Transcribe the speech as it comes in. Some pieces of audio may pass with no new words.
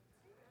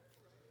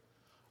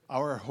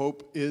Our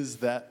hope is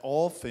that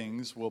all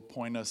things will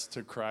point us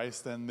to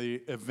Christ, and the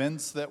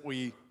events that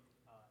we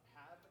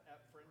have at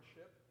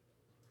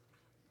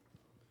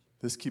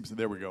Friendship.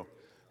 There we go.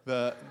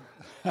 The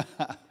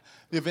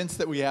events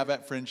that we have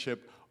at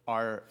Friendship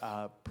are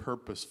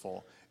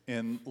purposeful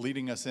in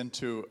leading us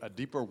into a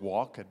deeper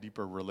walk, a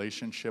deeper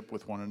relationship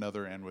with one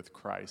another and with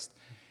Christ.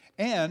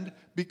 And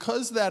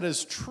because that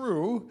is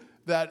true,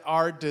 that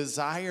our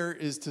desire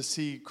is to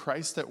see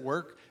Christ at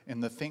work in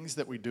the things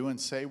that we do and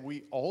say,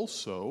 we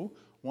also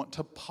want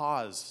to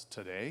pause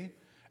today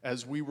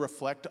as we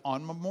reflect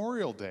on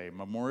Memorial Day.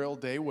 Memorial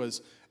Day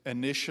was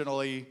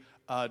initially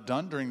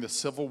done during the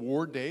Civil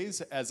War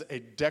days as a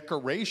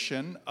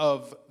decoration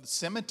of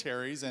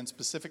cemeteries and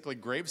specifically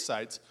grave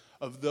sites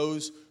of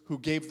those who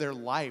gave their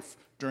life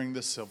during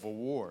the Civil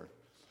War.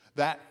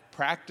 That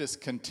practice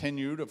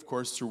continued, of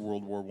course, through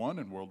World War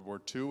I and World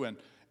War II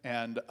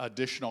and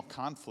additional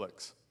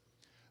conflicts.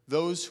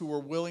 Those who were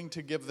willing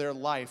to give their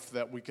life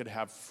that we could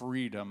have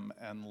freedom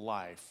and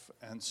life.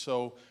 And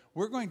so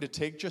we're going to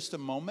take just a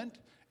moment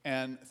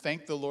and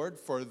thank the Lord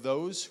for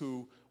those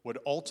who would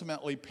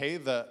ultimately pay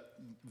the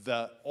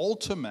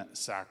ultimate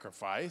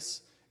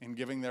sacrifice in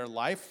giving their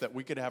life that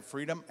we could have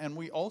freedom. And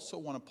we also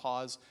want to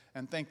pause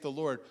and thank the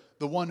Lord,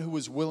 the one who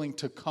was willing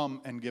to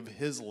come and give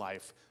his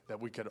life that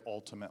we could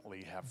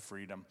ultimately have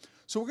freedom.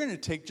 So we're going to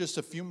take just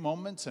a few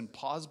moments and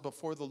pause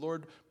before the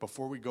Lord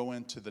before we go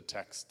into the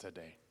text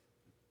today.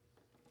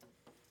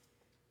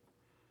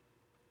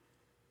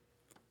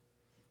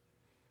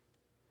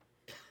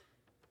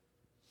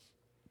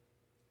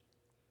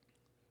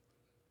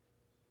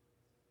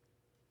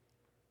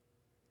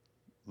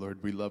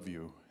 Lord, we love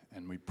you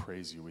and we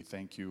praise you. We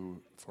thank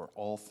you for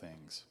all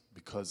things,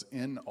 because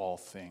in all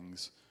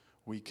things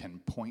we can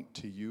point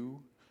to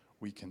you.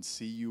 We can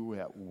see you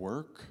at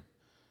work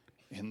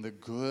in the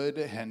good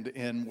and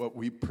in what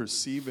we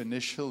perceive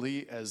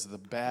initially as the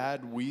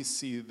bad. We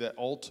see that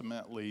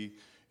ultimately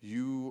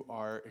you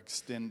are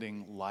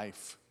extending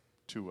life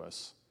to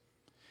us,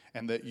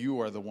 and that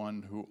you are the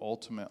one who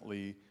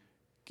ultimately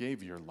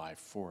gave your life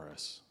for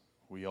us.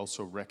 We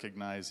also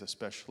recognize,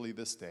 especially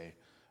this day,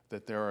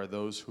 that there are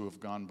those who have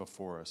gone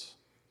before us,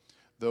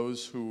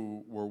 those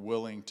who were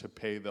willing to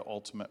pay the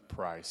ultimate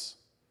price,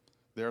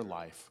 their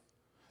life,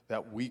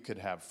 that we could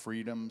have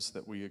freedoms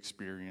that we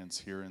experience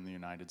here in the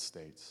United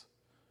States.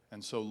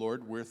 And so,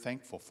 Lord, we're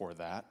thankful for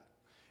that,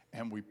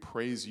 and we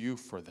praise you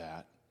for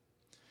that.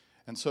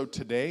 And so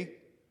today,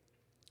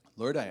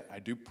 Lord, I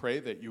do pray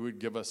that you would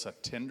give us a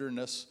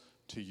tenderness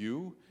to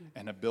you,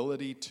 an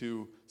ability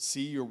to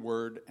see your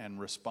word and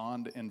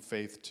respond in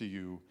faith to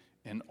you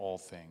in all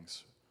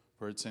things.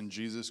 For it's in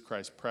Jesus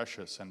Christ's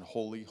precious and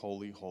holy,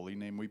 holy, holy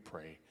name we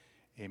pray.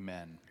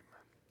 Amen.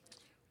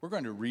 We're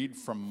going to read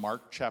from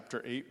Mark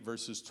chapter 8,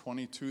 verses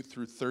 22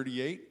 through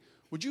 38.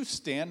 Would you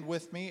stand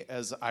with me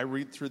as I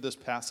read through this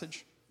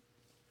passage?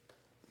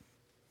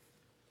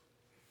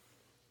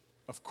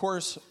 Of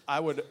course,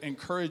 I would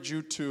encourage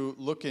you to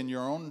look in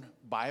your own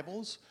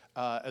Bibles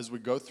as we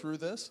go through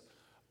this.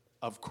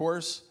 Of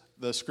course,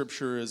 the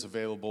scripture is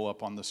available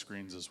up on the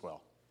screens as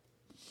well.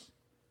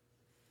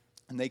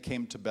 And they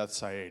came to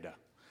Bethsaida,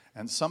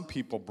 and some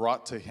people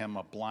brought to him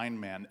a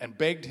blind man and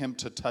begged him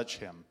to touch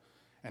him.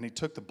 And he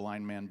took the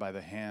blind man by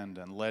the hand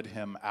and led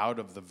him out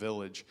of the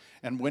village.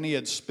 And when he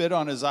had spit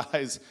on his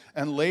eyes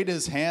and laid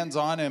his hands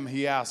on him,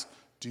 he asked,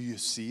 "Do you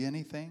see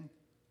anything?"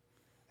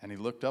 And he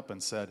looked up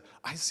and said,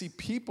 "I see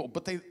people,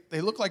 but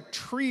they look like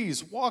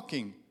trees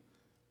walking."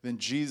 Then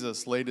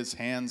Jesus laid his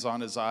hands on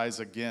his eyes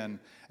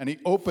again, and he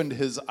opened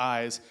his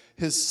eyes.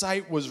 His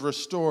sight was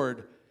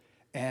restored,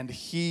 and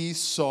he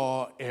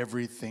saw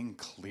everything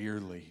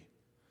clearly.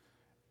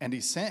 And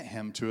he sent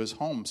him to his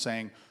home,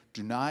 saying,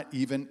 "Do not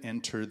even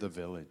enter the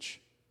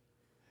village."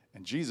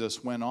 And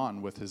Jesus went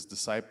on with his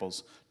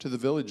disciples to the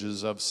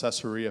villages of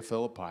Caesarea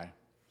Philippi.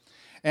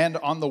 And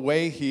on the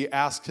way he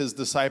asked his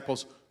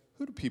disciples,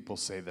 "Who do people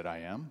say that I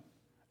am?"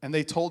 And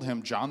they told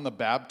him, "John the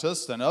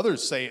Baptist, and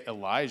others say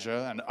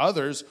Elijah, and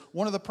others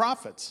one of the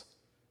prophets."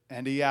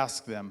 And he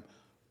asked them,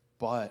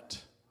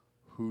 "But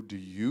who do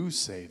you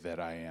say that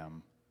I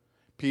am?"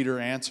 Peter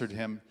answered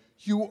him,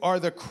 "You are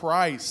the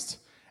Christ."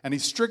 And he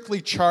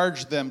strictly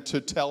charged them to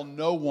tell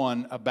no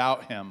one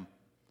about him.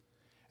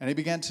 And he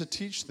began to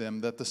teach them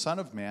that the Son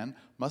of Man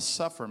must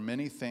suffer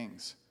many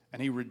things,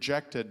 and be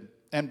rejected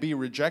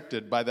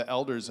by the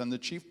elders and the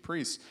chief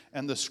priests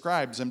and the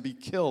scribes, and be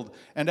killed,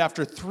 and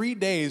after 3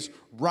 days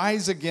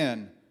rise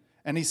again.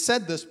 And he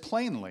said this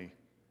plainly.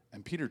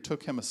 And Peter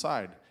took him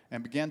aside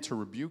and began to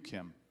rebuke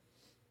him.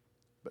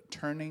 But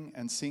turning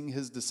and seeing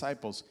his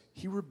disciples,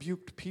 he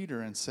rebuked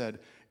Peter and said,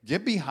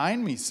 "Get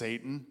behind me,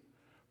 Satan,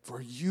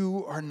 for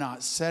you are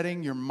not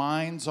setting your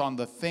minds on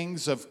the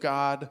things of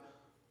God,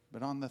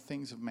 but on the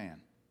things of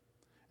man."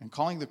 And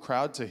calling the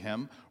crowd to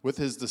him with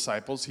his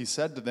disciples, he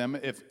said to them,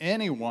 "If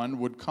anyone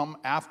would come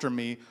after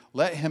me,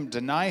 let him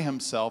deny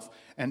himself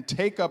and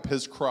take up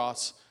his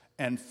cross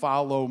and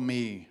follow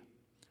me.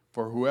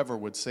 For whoever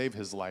would save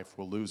his life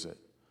will lose it.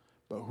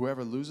 But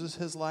whoever loses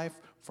his life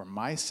for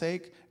my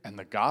sake and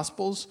the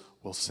gospel's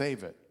will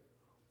save it.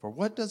 For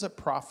what does it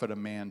profit a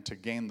man to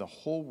gain the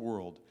whole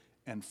world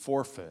and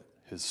forfeit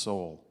his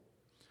soul?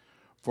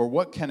 For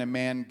what can a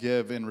man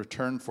give in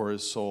return for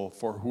his soul?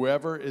 For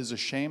whoever is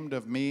ashamed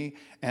of me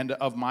and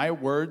of my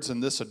words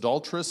in this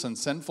adulterous and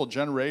sinful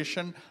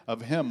generation,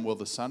 of him will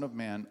the Son of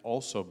Man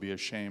also be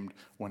ashamed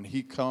when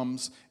he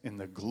comes in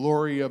the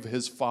glory of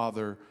his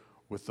Father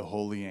with the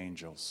holy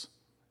angels.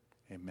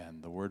 Amen.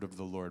 The word of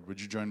the Lord. Would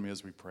you join me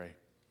as we pray?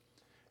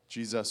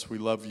 Jesus, we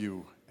love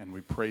you and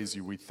we praise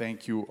you. We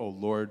thank you, O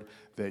Lord,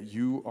 that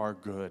you are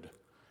good.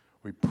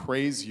 We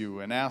praise you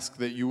and ask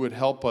that you would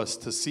help us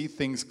to see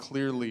things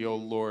clearly, O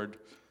Lord,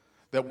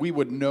 that we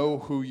would know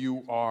who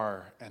you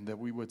are and that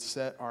we would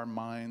set our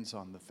minds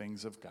on the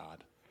things of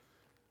God.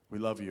 We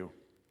love you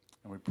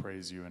and we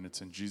praise you, and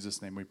it's in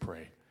Jesus' name we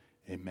pray.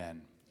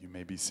 Amen. You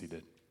may be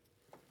seated.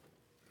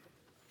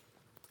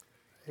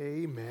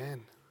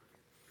 Amen.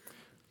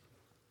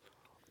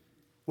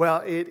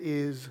 Well, it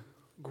is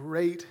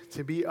great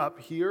to be up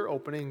here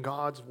opening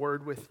God's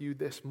Word with you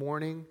this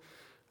morning.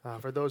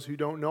 For those who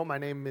don't know, my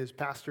name is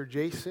Pastor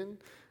Jason.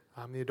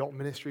 I'm the adult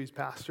ministries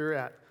pastor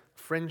at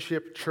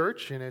Friendship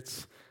Church, and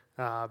it's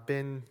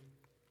been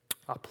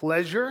a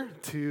pleasure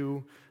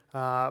to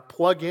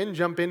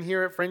jump in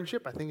here at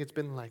Friendship. I think it's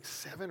been like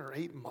 7 or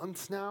 8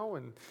 months now,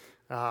 and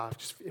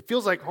it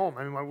feels like home.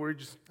 I mean, I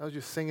was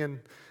just singing,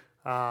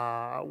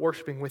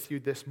 worshiping with you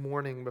this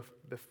morning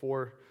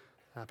before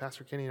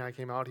Pastor Kenny and I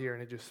came out here,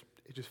 and it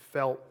just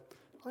felt,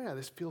 oh yeah,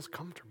 this feels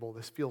comfortable.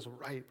 This feels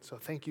right. So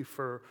thank you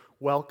for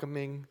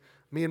welcoming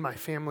me and my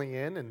family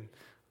in and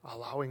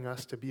allowing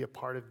us to be a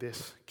part of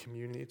this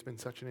community. It's been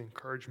such an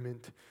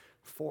encouragement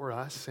for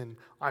us. And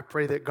I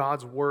pray that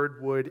God's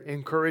word would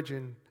encourage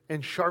and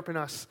sharpen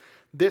us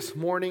this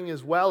morning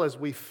as well as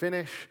we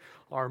finish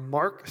our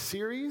Mark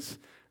series,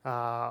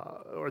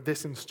 or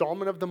this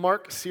installment of the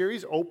Mark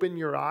series, Open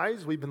Your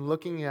Eyes. We've been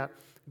looking at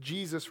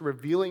Jesus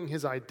revealing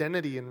his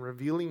identity and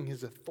revealing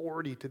his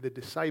authority to the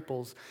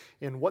disciples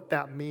and what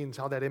that means,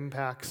 how that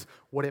impacts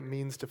what it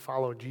means to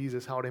follow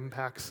Jesus, how it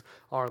impacts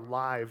our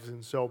lives.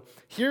 And so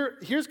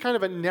here's kind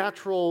of a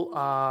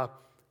natural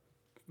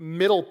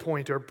middle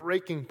point or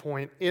breaking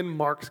point in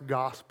Mark's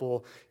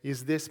gospel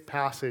is this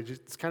passage.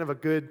 It's kind of a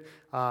good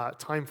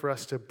time for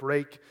us to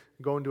break,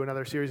 go into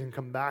another series and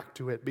come back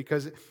to it,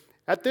 because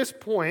at this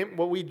point,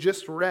 what we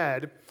just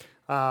read,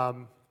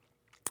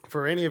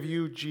 for any of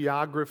you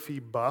geography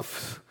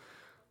buffs,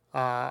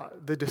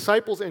 the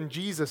disciples and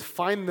Jesus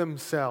find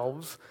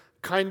themselves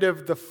kind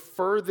of the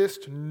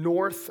furthest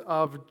north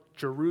of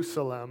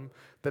Jerusalem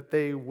that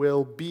they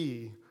will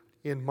be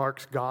in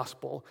Mark's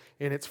gospel.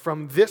 And it's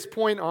from this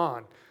point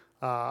on,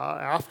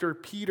 after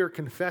Peter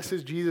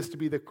confesses Jesus to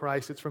be the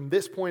Christ, it's from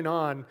this point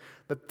on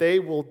that they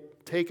will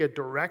take a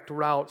direct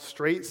route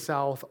straight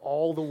south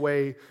all the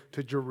way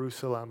to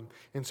Jerusalem.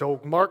 And so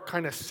Mark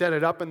kind of set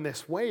it up in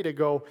this way to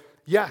go,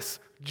 yes,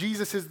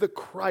 Jesus is the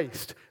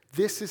Christ.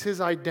 This is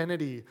his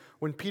identity.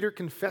 When Peter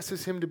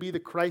confesses him to be the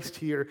Christ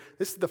here,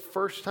 this is the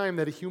first time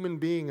that a human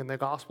being in the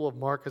Gospel of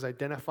Mark has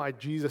identified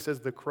Jesus as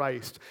the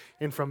Christ.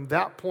 And from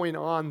that point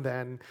on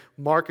then,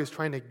 Mark is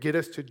trying to get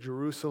us to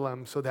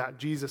Jerusalem so that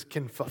Jesus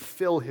can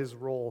fulfill his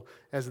role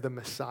as the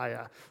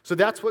Messiah. So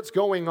that's what's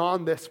going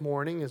on this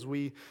morning as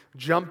we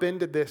jump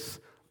into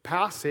this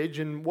passage.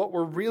 And what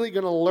we're really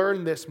going to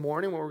learn this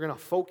morning, what we're going to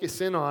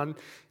focus in on,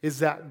 is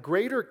that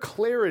greater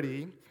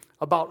clarity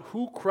about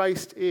who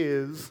Christ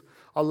is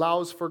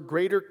allows for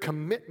greater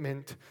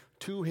commitment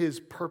to his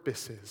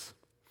purposes.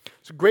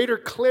 So greater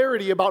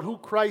clarity about who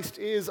Christ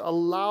is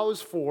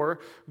allows for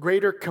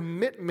greater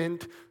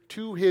commitment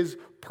to his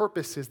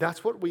purposes.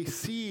 That's what we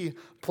see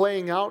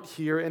playing out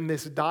here in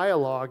this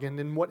dialogue and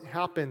in what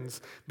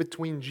happens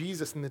between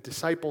Jesus and the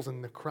disciples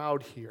and the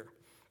crowd here.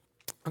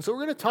 And so we're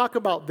going to talk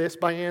about this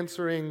by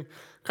answering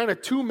kind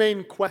of two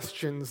main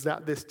questions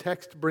that this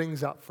text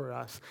brings up for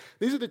us.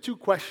 These are the two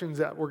questions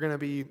that we're going to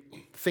be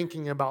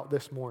thinking about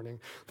this morning.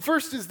 The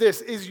first is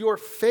this: is your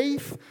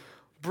faith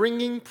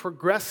bringing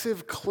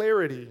progressive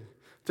clarity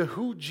to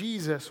who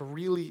Jesus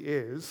really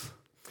is?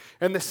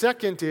 And the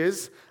second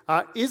is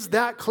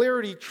that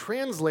clarity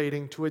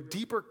translating to a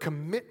deeper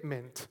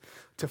commitment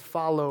to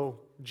follow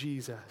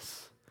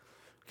Jesus?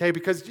 Okay,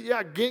 because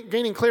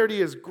gaining clarity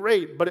is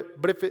great, but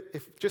if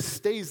it just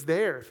stays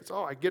there, if it's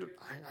I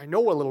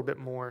know a little bit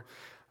more,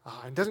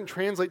 and doesn't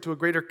translate to a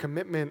greater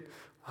commitment,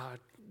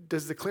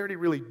 does the clarity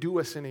really do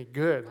us any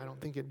good? I don't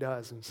think it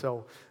does. And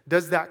so,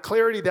 does that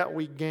clarity that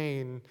we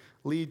gain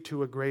lead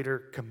to a greater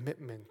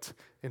commitment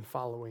in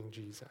following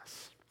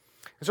Jesus?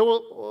 And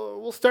so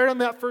we'll start on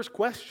that first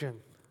question: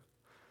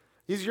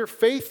 is your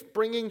faith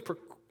bringing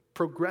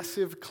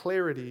progressive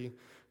clarity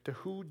to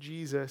who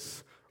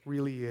Jesus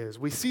really is?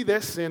 We see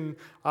this in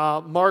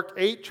Mark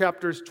 8,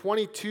 chapter 8,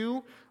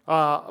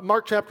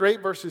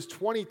 verses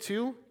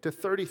 22 to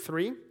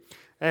 33.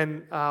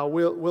 And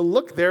we'll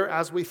look there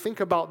as we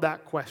think about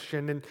that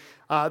question. And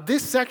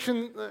this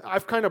section,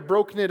 I've kind of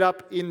broken it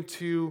up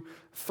into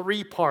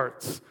 3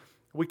 parts.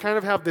 We kind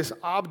of have this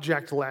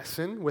object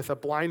lesson with a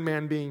blind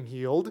man being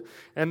healed.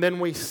 And then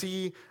we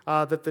see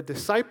that the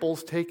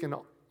disciples take an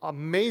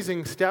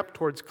amazing step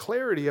towards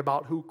clarity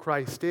about who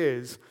Christ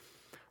is.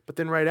 But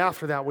then right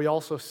after that, we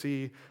also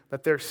see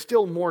that there's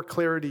still more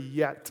clarity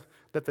yet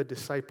that the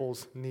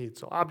disciples need.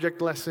 So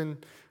object lesson,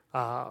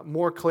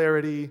 more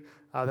clarity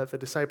that the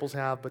disciples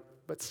have,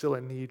 but still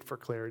a need for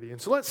clarity.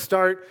 And so let's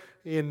start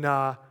in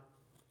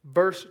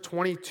verse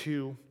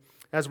 22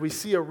 as we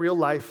see a real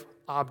life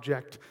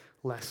object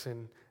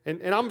lesson.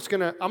 And I'm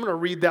gonna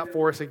read that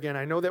for us again.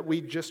 I know that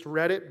we just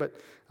read it, but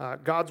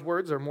God's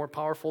words are more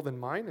powerful than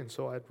mine, and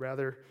so I'd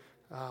rather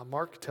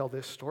Mark tell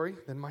this story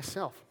than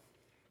myself.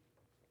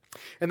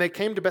 And they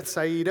came to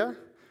Bethsaida,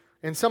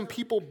 and some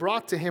people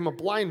brought to him a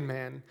blind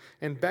man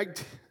and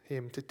begged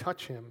him to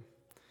touch him.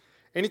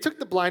 And he took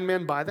the blind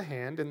man by the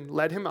hand and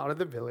led him out of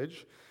the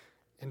village.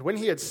 And when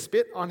he had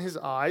spit on his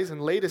eyes and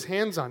laid his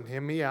hands on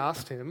him, he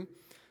asked him,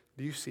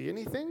 "Do you see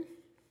anything?"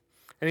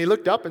 And he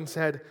looked up and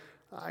said,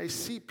 "I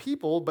see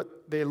people,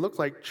 but they look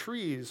like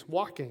trees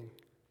walking."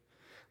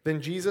 Then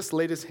Jesus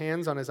laid his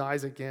hands on his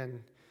eyes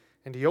again,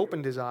 and he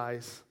opened his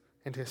eyes,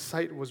 and his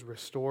sight was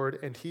restored,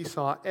 and he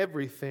saw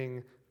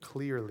everything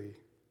clearly.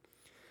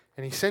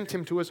 And he sent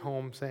him to his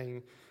home,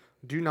 saying,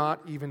 "Do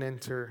not even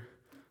enter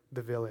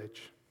the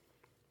village."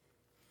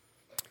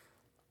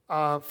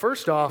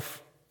 First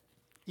off,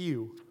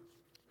 ew.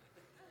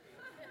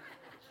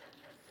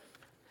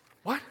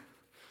 What?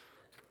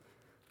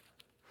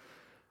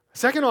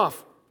 Second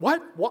off,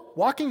 what?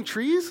 Walking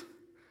trees?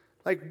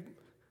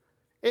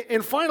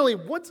 And finally,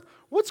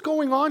 what's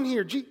going on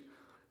here?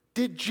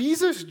 Did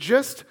Jesus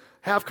just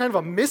have kind of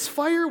a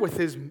misfire with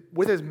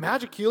his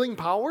magic healing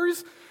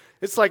powers?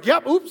 It's like,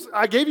 yep, oops,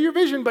 I gave you your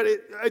vision, but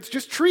it's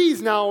just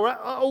trees now.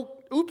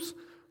 Oh, oops,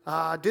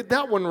 did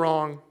that one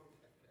wrong.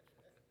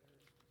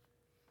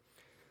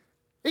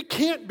 It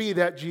can't be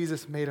that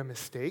Jesus made a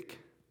mistake.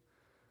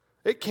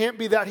 It can't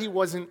be that he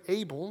wasn't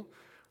able.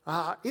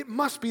 It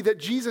must be that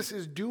Jesus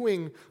is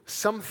doing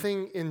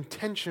something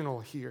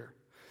intentional here.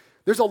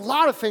 There's a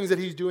lot of things that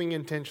he's doing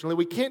intentionally.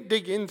 We can't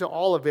dig into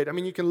all of it. I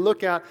mean, you can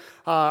look at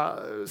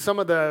some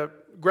of the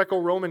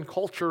Greco-Roman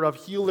culture of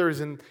healers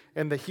and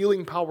the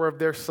healing power of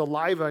their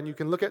saliva, and you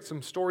can look at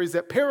some stories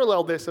that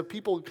parallel this of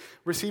people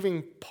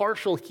receiving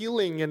partial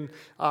healing and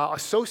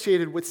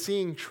associated with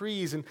seeing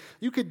trees, and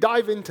you could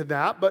dive into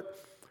that, but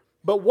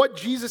what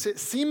Jesus, it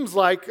seems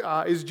like,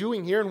 is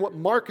doing here, and what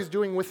Mark is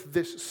doing with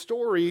this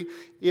story,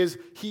 is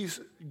he's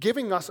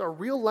giving us a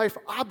real-life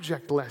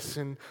object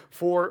lesson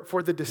for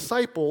the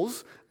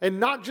disciples, and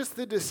not just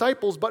the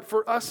disciples, but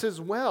for us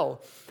as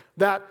well.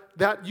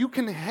 That you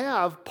can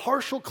have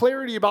partial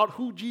clarity about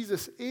who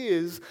Jesus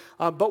is,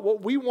 but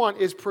what we want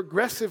is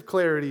progressive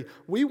clarity.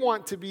 We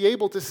want to be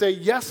able to say,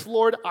 "Yes,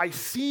 Lord, I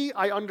see,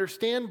 I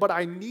understand, but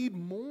I need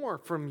more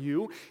from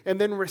you," and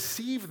then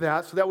receive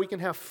that so that we can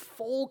have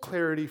full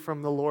clarity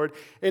from the Lord.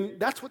 And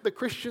that's what the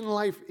Christian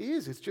life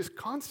is. It's just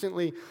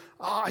constantly,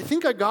 I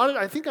think I got it,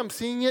 I think I'm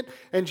seeing it,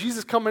 and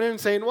Jesus coming in and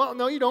saying, "Well,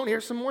 no, you don't.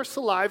 Here's some more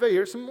saliva,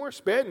 here's some more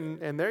spit,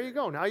 and there you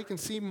go. Now you can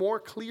see more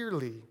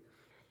clearly."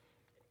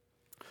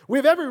 We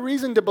have every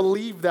reason to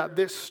believe that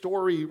this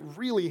story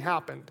really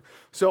happened.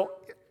 So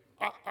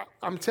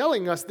I'm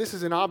telling us this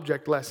is an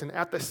object lesson.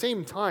 At the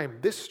same time,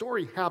 this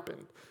story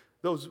happened.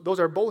 Those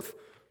are both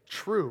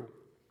true.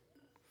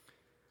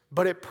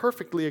 But it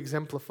perfectly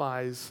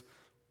exemplifies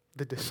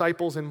the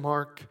disciples in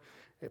Mark.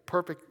 It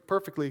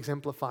perfectly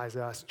exemplifies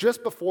us.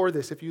 Just before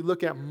this, if you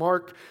look at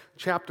Mark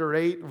chapter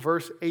 8,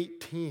 verse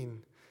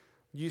 18,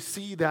 you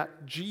see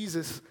that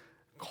Jesus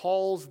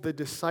calls the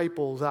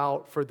disciples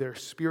out for their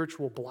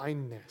spiritual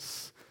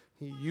blindness.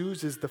 He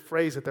uses the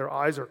phrase that their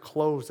eyes are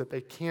closed, that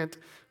they can't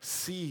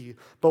see.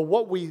 But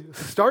what we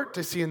start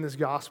to see in this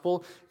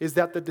gospel is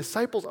that the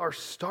disciples are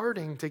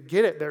starting to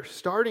get it. They're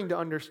starting to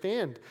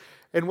understand.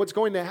 And what's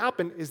going to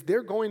happen is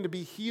they're going to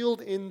be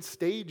healed in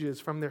stages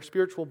from their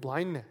spiritual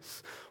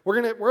blindness.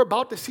 We're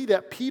about to see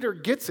that Peter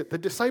gets it. The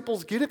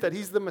disciples get it, that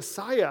he's the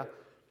Messiah.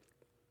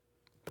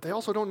 But they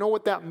also don't know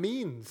what that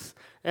means.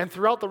 And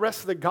throughout the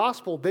rest of the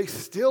gospel, they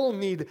still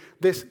need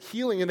this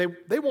healing, and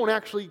they won't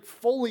actually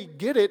fully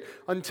get it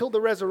until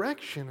the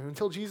resurrection, and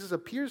until Jesus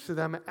appears to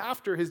them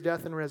after his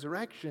death and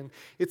resurrection.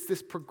 It's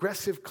this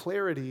progressive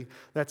clarity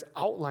that's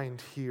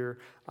outlined here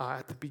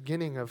at the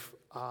beginning of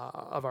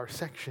our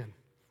section.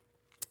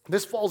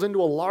 This falls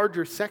into a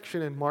larger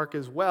section in Mark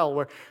as well,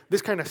 where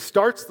this kind of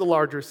starts the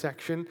larger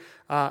section.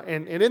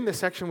 And in this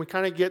section, we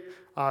kind of get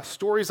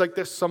stories like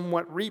this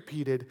somewhat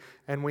repeated.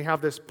 And we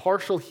have this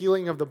partial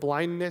healing of the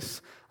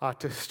blindness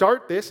to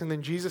start this. And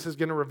then Jesus is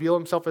going to reveal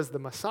himself as the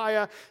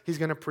Messiah. He's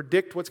going to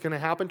predict what's going to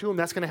happen to him.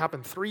 That's going to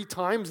happen 3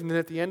 times. And then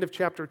at the end of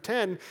chapter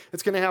 10,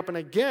 it's going to happen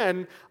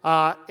again.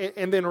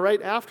 And then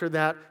right after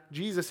that,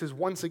 Jesus is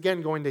once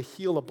again going to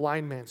heal a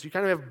blind man. So you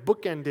kind of have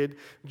bookended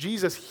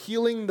Jesus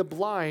healing the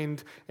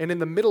blind, and in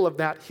the middle of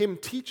that, him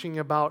teaching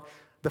about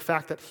the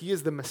fact that he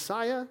is the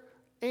Messiah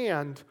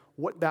and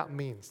what that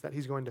means, that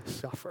he's going to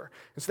suffer.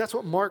 And so that's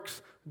what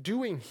Mark's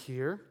doing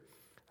here.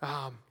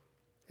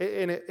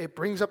 And it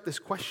brings up this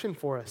question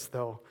for us,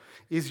 though.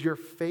 Is your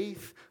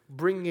faith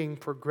bringing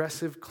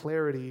progressive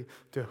clarity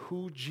to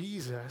who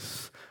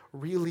Jesus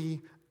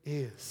really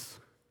is?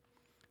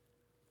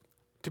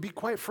 To be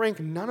quite frank,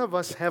 none of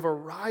us have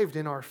arrived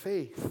in our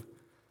faith.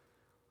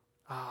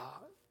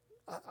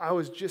 I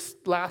was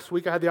just last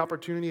week, I had the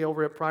opportunity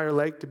over at Prior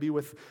Lake to be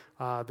with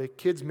the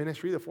kids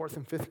ministry, the 4th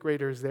and 5th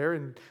graders there,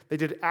 and they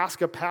did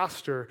Ask a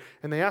Pastor,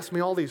 and they asked me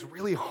all these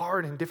really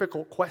hard and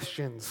difficult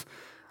questions.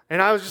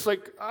 And I was just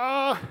like,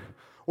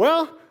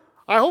 well,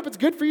 I hope it's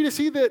good for you to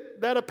see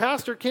that a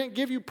pastor can't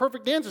give you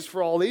perfect answers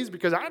for all these,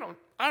 because I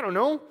don't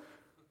know.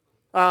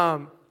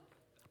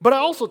 But I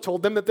also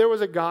told them that there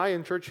was a guy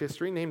in church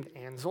history named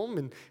Anselm,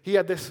 and he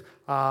had this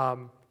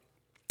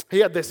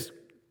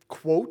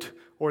quote,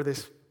 or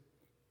this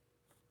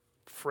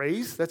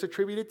phrase that's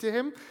attributed to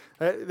him,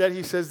 that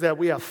he says that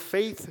we have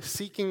faith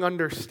seeking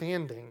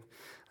understanding.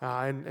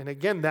 And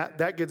again,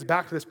 that gets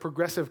back to this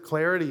progressive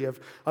clarity of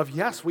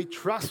yes, we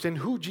trust in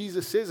who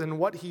Jesus is and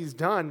what he's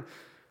done.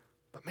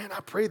 But man, I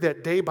pray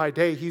that day by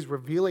day he's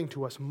revealing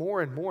to us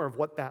more and more of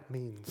what that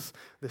means.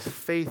 This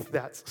faith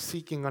that's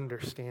seeking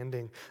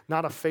understanding.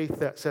 Not a faith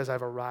that says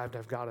I've arrived,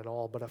 I've got it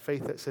all, but a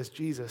faith that says,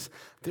 Jesus,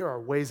 there are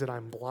ways that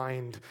I'm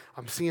blind.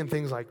 I'm seeing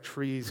things like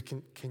trees.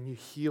 Can you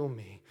heal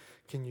me?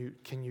 Can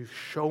you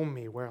show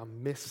me where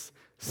I'm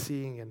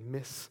misseeing and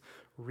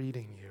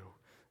misreading you?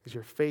 Is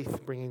your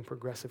faith bringing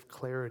progressive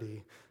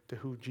clarity to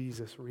who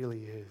Jesus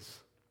really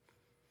is?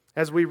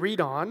 As we read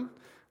on,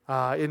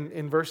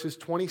 in verses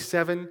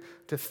 27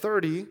 to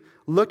 30,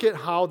 look at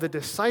how the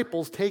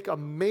disciples take a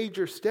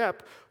major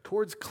step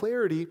towards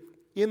clarity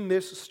in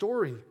this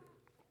story.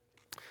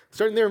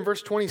 Starting there in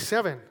verse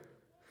 27.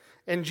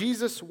 And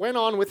Jesus went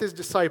on with his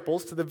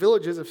disciples to the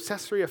villages of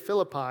Caesarea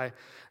Philippi.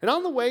 And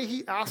on the way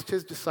he asked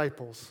his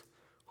disciples,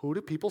 who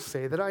do people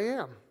say that I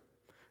am?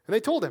 And they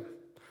told him,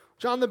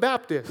 John the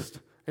Baptist.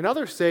 And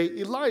others say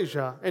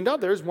Elijah. And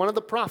others one of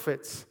the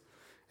prophets.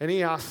 And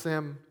he asked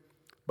them,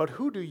 but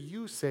who do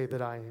you say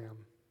that I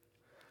am?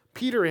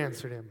 Peter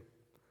answered him,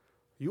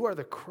 you are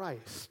the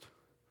Christ.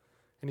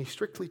 And he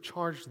strictly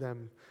charged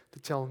them to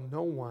tell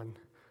no one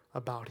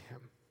about him.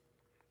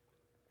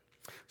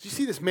 So you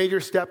see this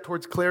major step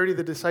towards clarity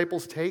the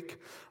disciples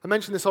take? I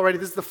mentioned this already.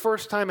 This is the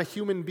first time a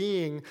human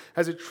being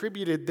has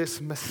attributed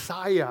this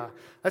Messiah.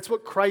 That's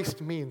what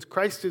Christ means.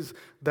 Christ is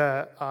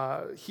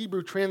the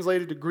Hebrew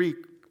translated to Greek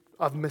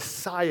of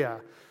Messiah.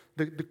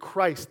 The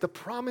Christ, the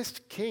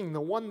promised king,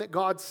 the one that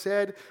God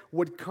said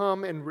would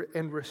come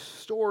and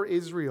restore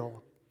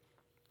Israel.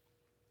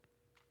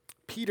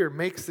 Peter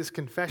makes this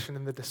confession,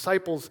 and the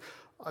disciples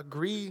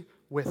agree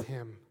with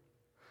him.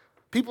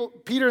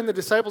 Peter and the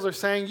disciples are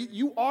saying,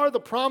 you are the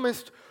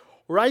promised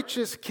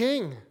righteous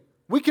king.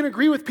 We can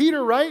agree with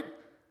Peter, right?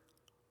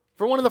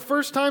 For one of the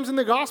first times in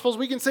the Gospels,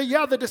 we can say,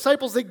 yeah, the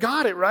disciples, they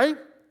got it, right?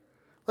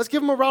 Let's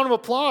give them a round of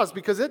applause,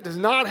 because it does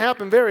not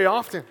happen very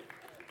often.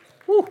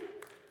 Whew.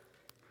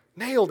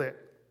 Nailed it.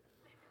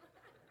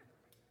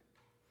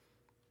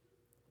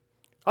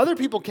 Other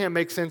people can't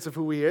make sense of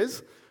who he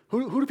is.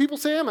 Who do people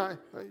say him?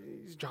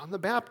 He's John the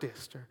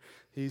Baptist, or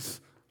he's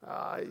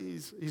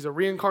a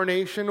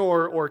reincarnation,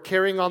 or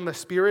carrying on the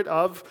spirit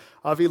of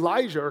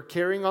Elijah, or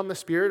carrying on the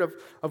spirit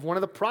of one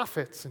of the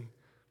prophets. And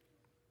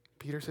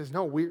Peter says,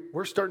 no,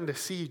 we're starting to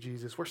see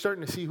Jesus. We're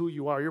starting to see who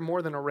you are. You're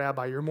more than a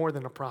rabbi. You're more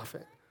than a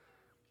prophet.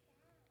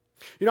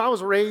 You know, I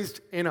was raised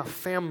in a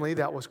family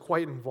that was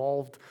quite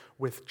involved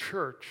with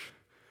church.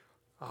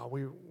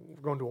 We were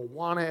going to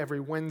Awana every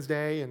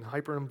Wednesday and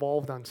hyper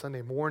involved on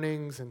Sunday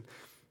mornings. And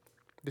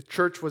the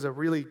church was a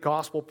really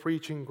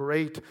gospel-preaching,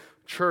 great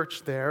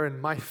church there.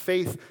 And my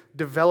faith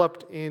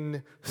developed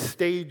in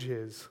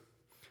stages,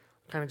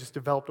 kind of just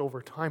developed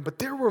over time. But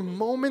there were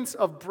moments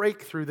of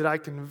breakthrough that I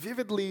can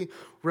vividly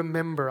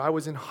remember. I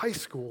was in high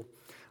school.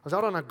 I was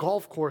out on a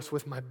golf course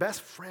with my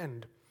best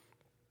friend.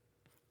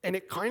 And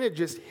it kind of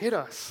just hit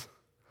us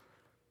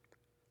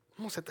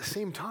almost at the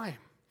same time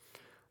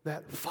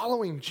that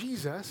following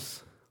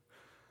Jesus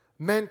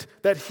meant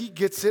that he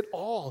gets it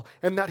all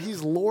and that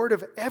he's Lord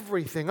of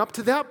everything. Up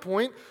to that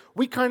point,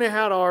 we kind of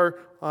had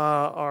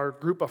our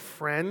group of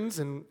friends,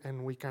 and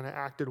we kind of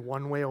acted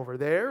one way over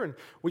there, and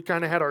we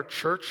kind of had our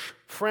church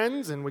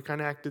friends, and we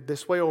kind of acted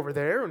this way over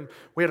there, and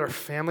we had our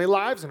family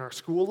lives and our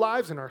school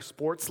lives and our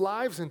sports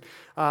lives, and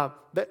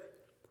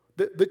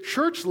the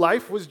church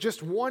life was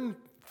just one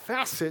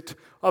facet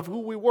of who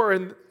we were,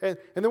 and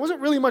there wasn't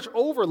really much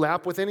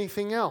overlap with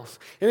anything else.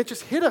 And it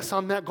just hit us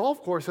on that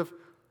golf course of,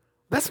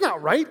 that's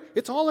not right.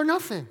 It's all or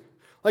nothing.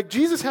 Like,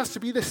 Jesus has to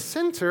be the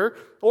center,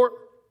 or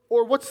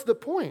what's the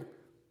point?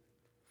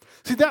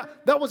 See,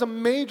 that was a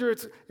major,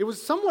 it was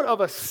somewhat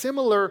of a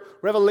similar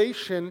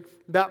revelation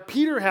that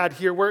Peter had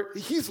here, where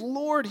he's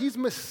Lord, he's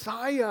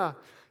Messiah,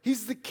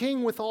 he's the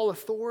king with all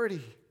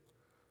authority.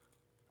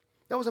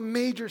 That was a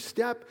major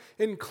step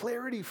in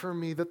clarity for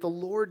me that the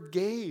Lord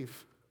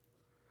gave.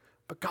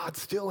 But God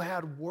still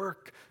had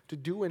work to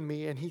do in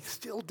me, and he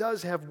still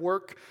does have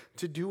work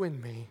to do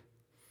in me.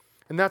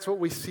 And that's what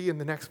we see in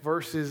the next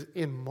verses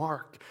in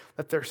Mark,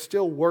 that there's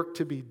still work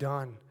to be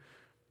done.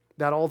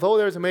 That although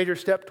there's a major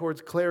step towards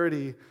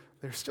clarity,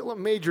 there's still a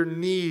major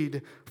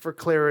need for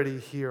clarity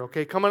here,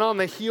 okay? Coming on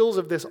the heels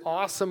of this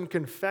awesome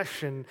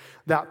confession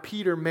that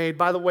Peter made.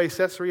 By the way,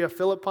 Caesarea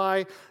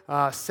Philippi,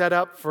 set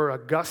up for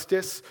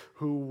Augustus,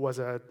 who was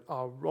a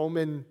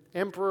Roman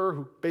emperor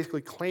who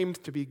basically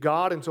claimed to be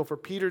God. And so for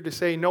Peter to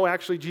say, no,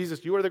 actually,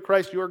 Jesus, you are the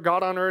Christ, you are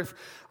God on earth,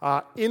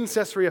 in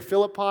Caesarea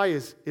Philippi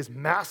is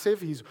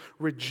massive. He's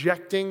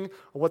rejecting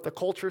what the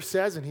culture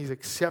says, and he's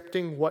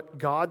accepting what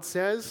God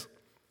says.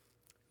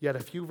 Yet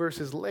a few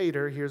verses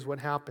later, here's what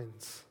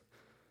happens.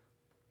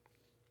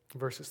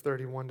 Verses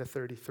 31 to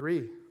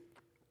 33.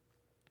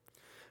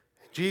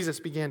 Jesus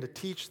began to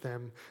teach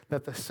them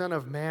that the Son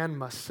of Man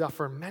must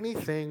suffer many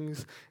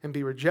things and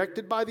be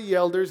rejected by the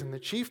elders and the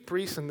chief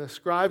priests and the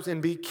scribes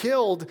and be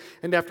killed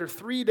and after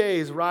 3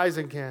 days rise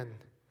again.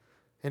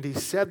 And he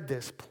said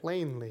this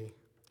plainly.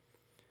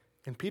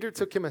 And Peter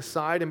took him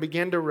aside and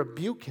began to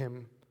rebuke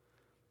him.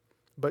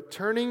 But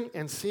turning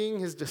and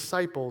seeing his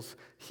disciples,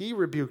 he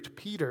rebuked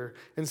Peter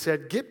and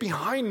said, "Get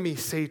behind me,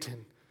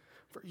 Satan.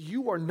 For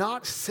you are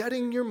not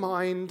setting your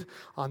mind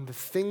on the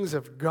things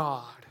of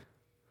God,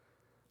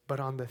 but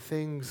on the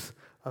things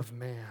of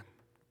man."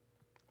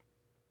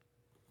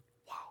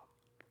 Wow.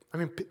 I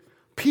mean,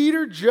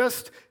 Peter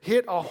just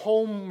hit a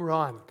home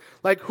run.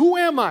 Like, who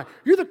am I?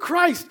 You're the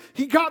Christ.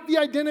 He got the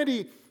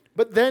identity,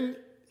 but then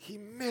he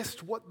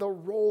missed what the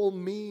role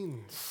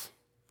means.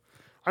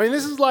 I mean,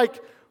 this is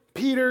like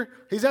Peter,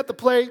 he's at the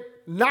plate,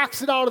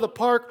 knocks it out of the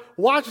park,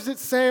 watches it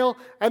sail,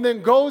 and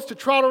then goes to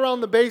trot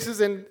around the bases,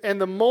 and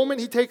the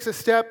moment he takes a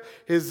step,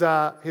 his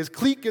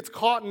cleat gets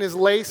caught in his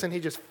lace, and he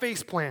just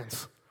face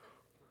plants.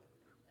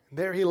 And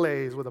there he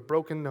lays with a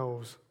broken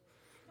nose.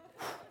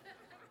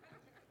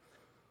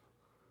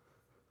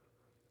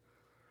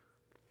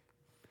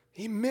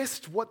 He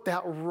missed what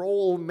that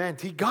role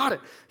meant. He got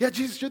it. Yeah,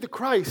 Jesus, you're the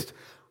Christ.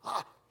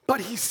 But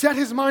he set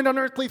his mind on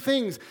earthly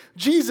things.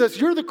 Jesus,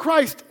 you're the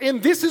Christ,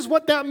 and this is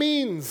what that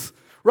means.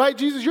 Right?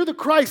 Jesus, you're the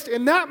Christ,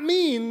 and that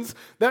means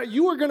that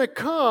you are going to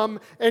come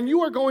and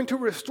you are going to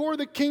restore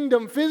the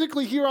kingdom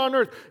physically here on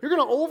earth. You're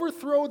going to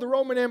overthrow the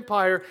Roman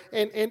Empire,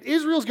 and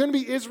Israel's going to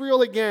be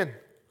Israel again.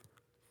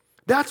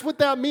 That's what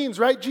that means,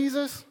 right,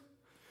 Jesus?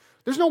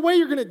 There's no way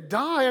you're going to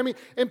die. I mean,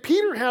 and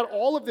Peter had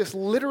all of this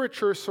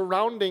literature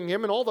surrounding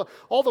him and all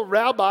the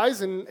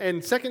rabbis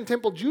and Second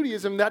Temple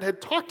Judaism that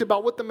had talked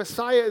about what the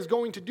Messiah is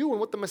going to do and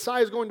what the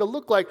Messiah is going to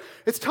look like.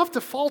 It's tough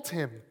to fault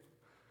him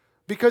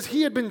because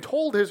he had been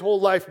told his whole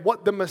life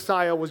what the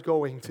Messiah was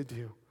going to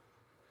do.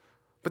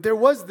 But there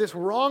was this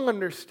wrong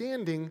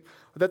understanding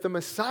that the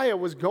Messiah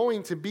was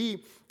going to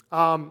be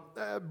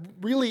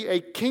really a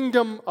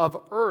kingdom of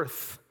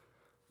earth,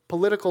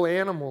 political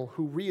animal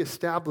who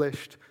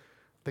reestablished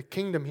the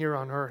kingdom here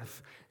on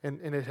earth, and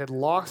it had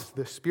lost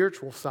the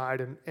spiritual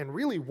side, and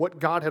really what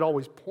God had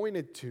always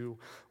pointed to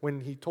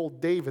when he told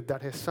David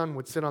that his son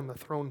would sit on the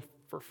throne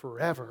for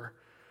forever,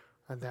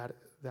 and that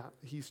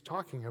he's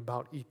talking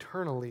about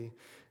eternally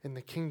in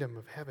the kingdom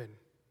of heaven.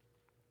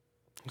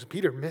 So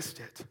Peter missed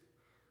it.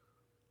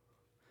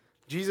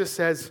 Jesus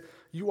says,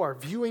 you are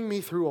viewing me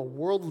through a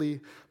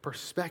worldly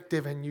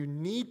perspective, and you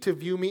need to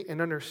view me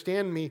and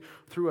understand me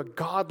through a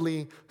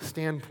godly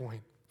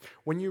standpoint.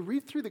 When you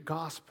read through the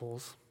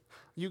Gospels,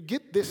 you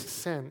get this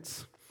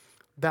sense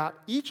that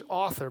each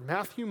author,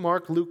 Matthew,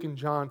 Mark, Luke, and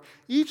John,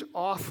 each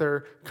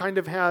author kind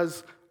of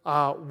has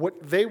what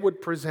they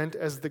would present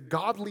as the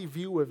godly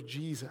view of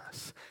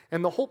Jesus.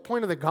 And the whole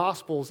point of the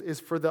Gospels is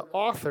for the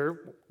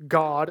author,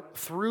 God,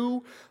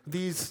 through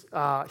these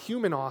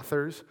human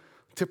authors,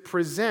 to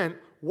present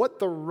what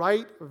the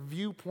right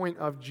viewpoint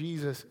of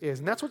Jesus is.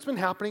 And that's what's been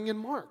happening in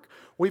Mark.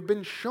 We've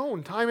been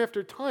shown time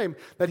after time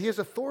that he has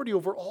authority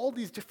over all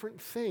these different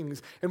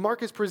things. And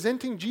Mark is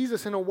presenting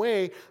Jesus in a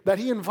way that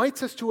he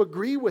invites us to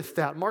agree with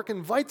that. Mark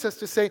invites us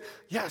to say,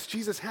 yes,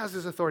 Jesus has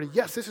his authority.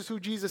 Yes, this is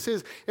who Jesus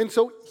is. And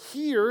so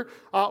here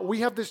we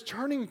have this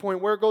turning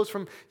point where it goes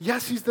from,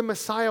 yes, he's the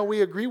Messiah,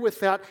 we agree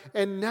with that.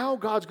 And now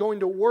God's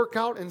going to work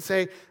out and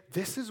say,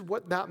 this is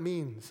what that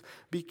means.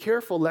 Be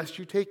careful lest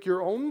you take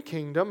your own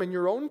kingdom and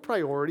your own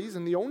priorities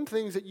and the own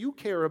things that you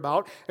care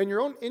about and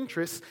your own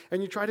interests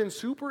and you try to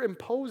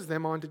superimpose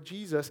them onto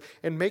Jesus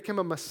and make him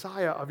a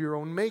Messiah of your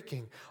own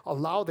making.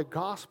 Allow the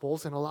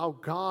Gospels and allow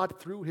God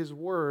through his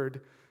word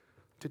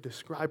to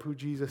describe who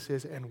Jesus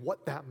is and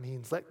what that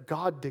means. Let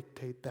God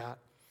dictate that.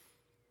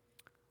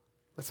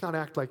 Let's not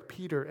act like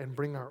Peter and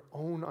bring our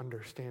own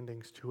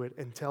understandings to it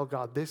and tell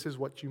God, this is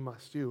what you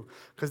must do.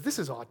 Because this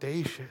is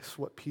audacious,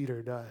 what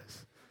Peter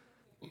does.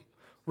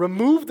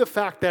 Remove the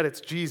fact that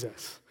it's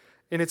Jesus,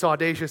 and it's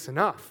audacious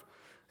enough.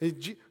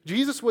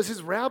 Jesus was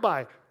his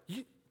rabbi.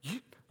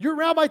 Your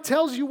rabbi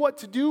tells you what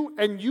to do,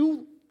 and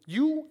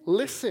you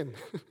listen.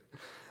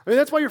 I mean,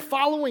 that's why you're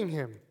following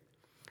him.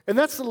 And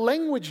that's the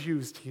language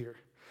used here.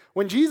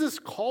 When Jesus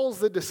calls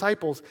the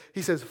disciples,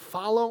 he says,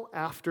 follow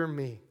after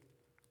me.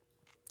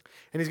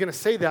 And he's going to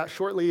say that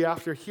shortly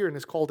after here in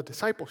his call to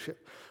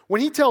discipleship. When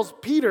he tells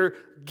Peter,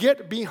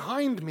 get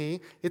behind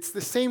me, it's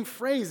the same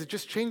phrase. It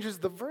just changes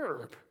the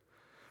verb.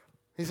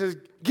 He says,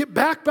 get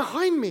back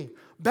behind me,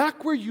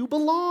 back where you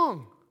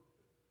belong.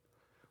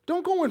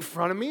 Don't go in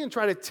front of me and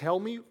try to tell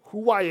me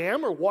who I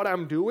am or what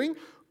I'm doing.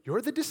 You're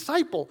the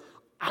disciple.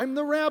 I'm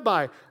the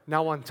rabbi.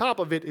 Now on top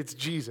of it, it's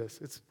Jesus.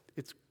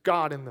 It's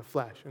God in the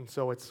flesh. And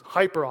so it's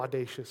hyper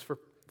audacious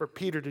for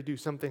Peter to do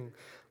something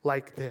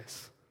like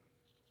this.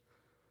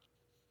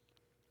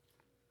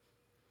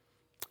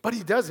 But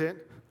he does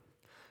it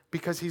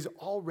because he's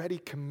already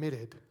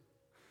committed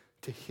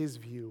to his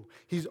view.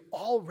 He's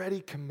already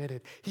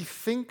committed. He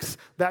thinks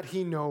that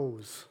he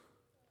knows.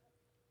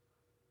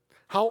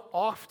 How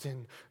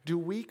often do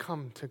we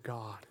come to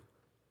God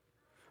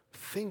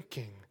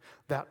thinking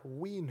that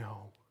we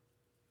know?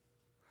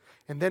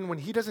 And then when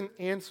he doesn't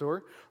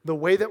answer the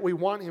way that we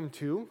want him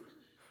to,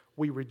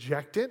 we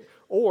reject it,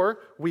 or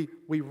we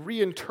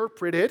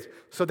reinterpret it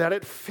so that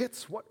it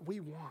fits what we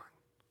want.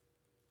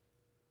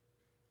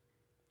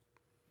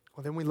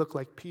 Well, then we look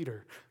like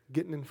Peter,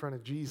 getting in front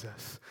of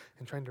Jesus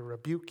and trying to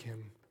rebuke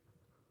him.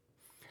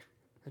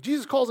 And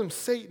Jesus calls him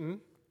Satan.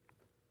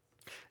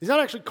 He's not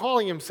actually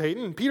calling him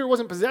Satan. Peter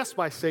wasn't possessed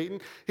by Satan.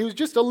 He was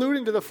just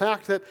alluding to the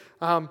fact that,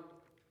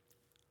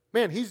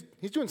 he's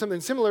doing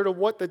something similar to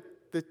what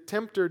the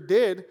tempter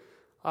did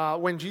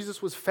when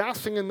Jesus was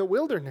fasting in the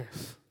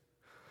wilderness.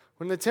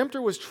 When the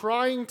tempter was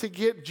trying to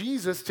get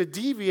Jesus to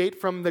deviate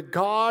from the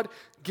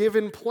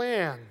God-given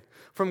plan,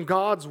 from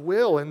God's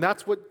will. And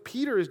that's what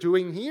Peter is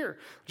doing here.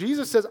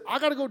 Jesus says, I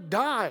got to go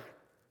die.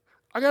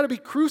 I got to be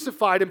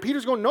crucified. And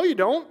Peter's going, no, you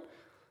don't.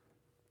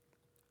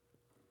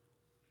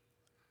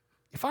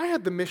 If I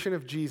had the mission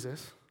of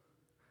Jesus,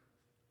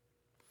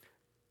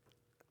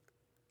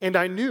 and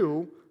I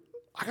knew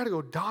I got to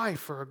go die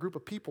for a group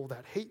of people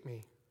that hate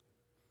me,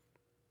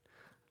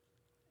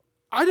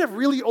 I'd have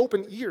really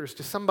open ears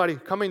to somebody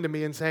coming to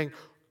me and saying,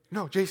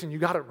 no, Jason, you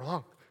got it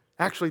wrong.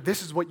 Actually,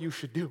 this is what you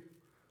should do.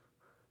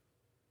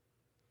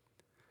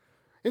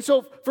 And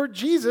so for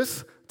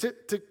Jesus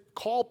to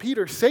call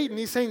Peter Satan,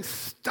 he's saying,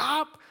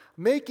 stop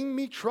making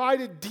me try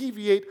to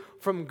deviate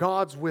from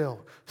God's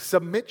will.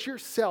 Submit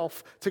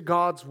yourself to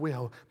God's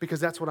will, because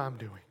that's what I'm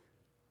doing.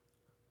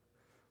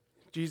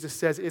 Jesus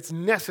says it's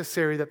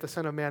necessary that the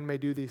Son of Man may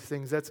do these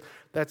things.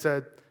 That's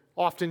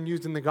often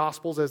used in the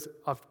Gospels as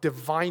a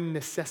divine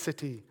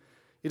necessity.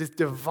 It is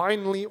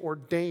divinely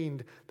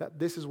ordained that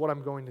this is what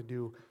I'm going to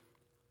do.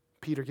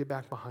 Peter, get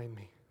back behind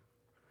me.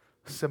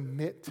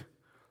 Submit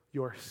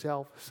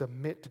yourself,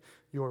 submit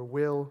your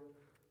will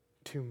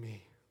to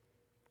me.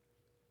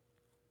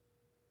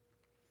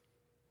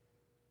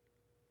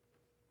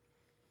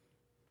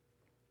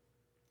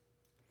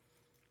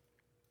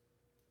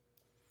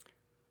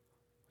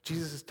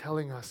 Jesus is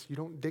telling us, you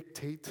don't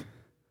dictate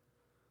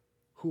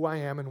who I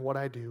am and what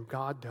I do.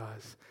 God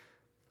does.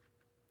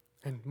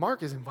 And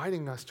Mark is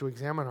inviting us to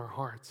examine our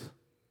hearts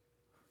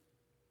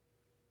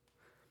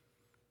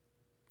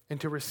and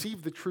to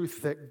receive the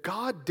truth that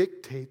God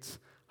dictates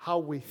how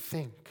we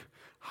think,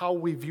 how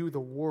we view the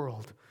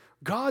world.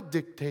 God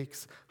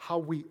dictates how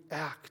we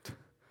act,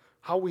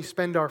 how we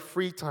spend our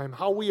free time,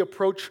 how we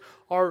approach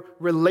our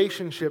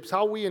relationships,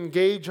 how we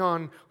engage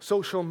on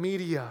social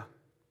media.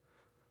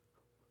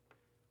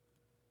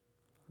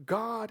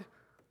 God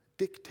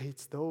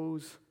dictates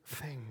those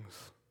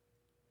things.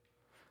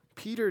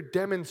 Peter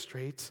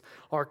demonstrates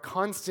our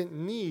constant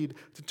need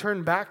to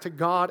turn back to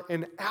God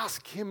and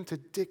ask Him to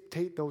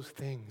dictate those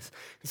things.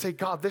 And say,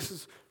 God, this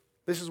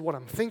is what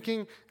I'm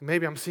thinking.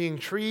 Maybe I'm seeing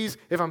trees.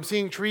 If I'm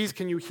seeing trees,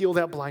 can you heal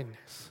that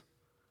blindness?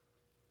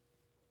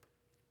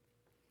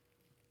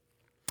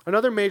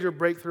 Another major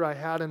breakthrough I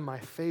had in my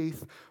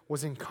faith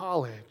was in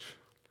college.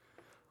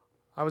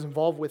 I was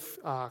involved with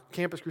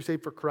Campus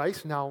Crusade for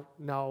Christ,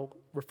 now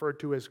referred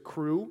to as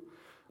Cru.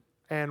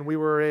 And we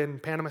were in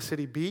Panama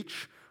City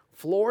Beach,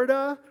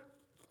 Florida.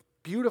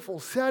 Beautiful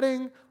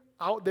setting,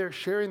 out there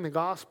sharing the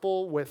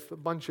gospel with a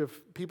bunch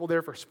of people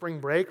there for spring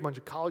break, a bunch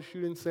of college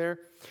students there.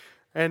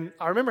 And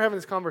I remember having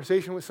this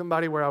conversation with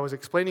somebody where I was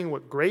explaining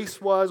what grace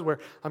was, where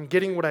I'm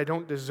getting what I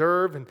don't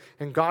deserve,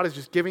 and God is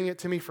just giving it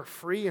to me for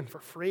free. And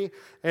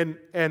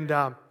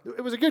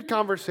it was a good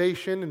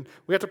conversation, and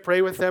we got to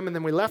pray with them, and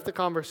then we left the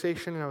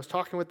conversation, and I was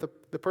talking with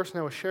the person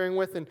I was sharing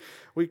with, and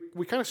we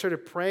kind of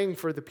started praying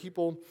for the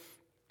people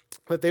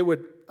that they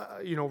would,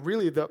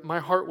 my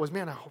heart was,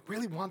 man, I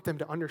really want them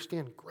to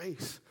understand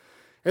grace.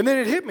 And then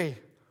it hit me. I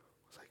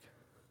was like,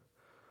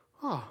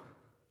 oh,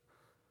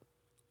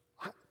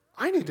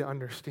 I need to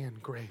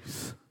understand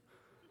grace.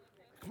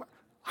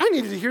 I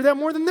needed to hear that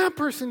more than that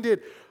person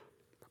did.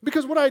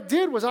 Because what I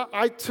did was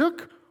I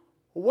took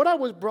what I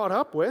was brought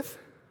up with,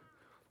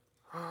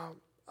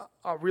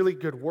 a really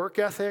good work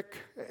ethic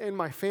in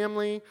my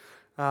family,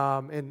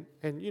 and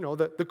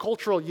the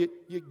cultural, you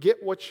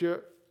get what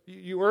you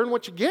earn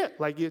what you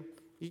get. Like you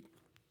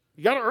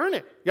got to earn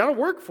it. You got to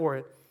work for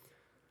it.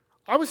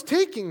 I was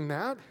taking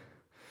that,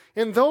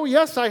 and though,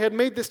 yes, I had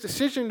made this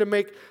decision to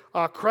make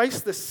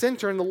Christ the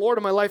center and the Lord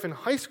of my life in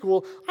high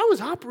school, I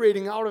was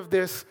operating out of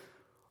this,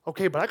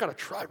 okay, but I got to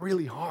try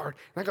really hard,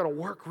 and I got to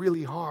work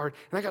really hard,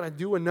 and I got to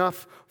do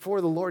enough for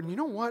the Lord. And you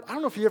know what? I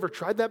don't know if you ever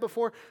tried that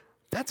before.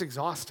 That's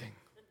exhausting.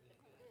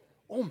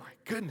 Oh my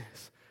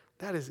goodness.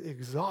 That is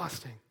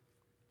exhausting.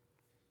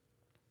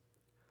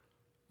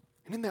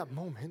 And in that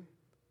moment,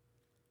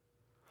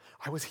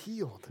 I was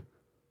healed.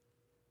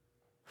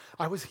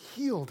 I was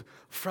healed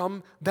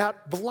from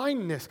that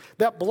blindness.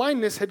 That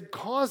blindness had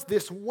caused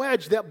this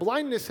wedge. That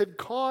blindness had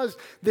caused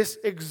this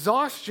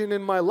exhaustion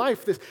in my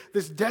life,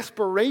 this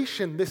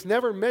desperation, this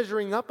never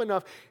measuring up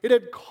enough. It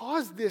had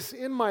caused this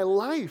in my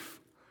life.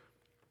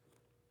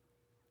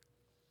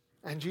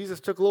 And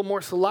Jesus took a little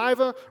more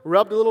saliva,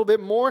 rubbed a little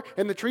bit more,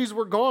 and the trees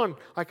were gone.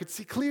 I could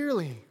see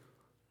clearly.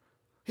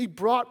 He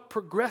brought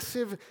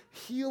progressive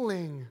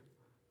healing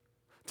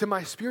to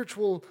my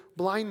spiritual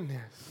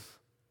blindness.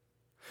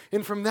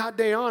 And from that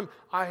day on,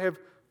 I have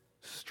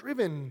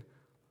striven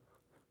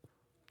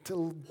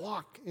to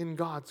walk in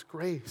God's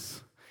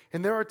grace.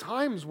 And there are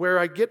times where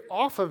I get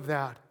off of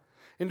that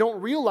and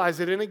don't realize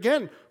it. And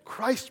again,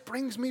 Christ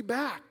brings me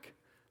back.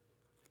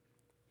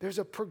 There's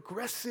a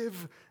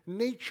progressive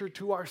nature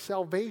to our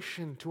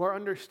salvation, to our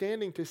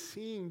understanding, to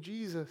seeing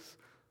Jesus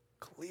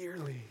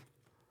clearly.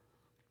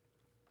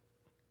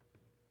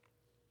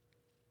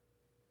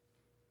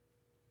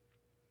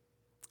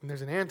 And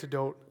there's an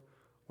antidote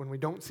when we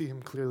don't see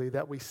him clearly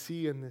that we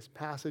see in this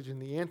passage. And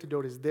the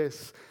antidote is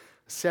this: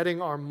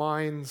 setting our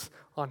minds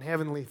on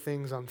heavenly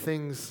things, on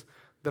things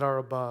that are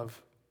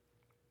above.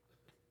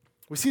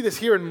 We see this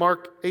here in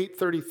Mark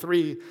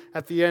 8:33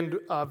 at the end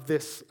of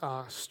this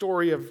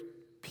story of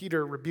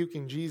Peter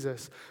rebuking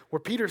Jesus, where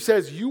Peter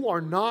says, you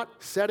are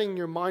not setting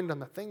your mind on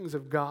the things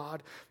of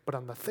God, but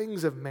on the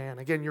things of man.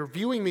 Again, you're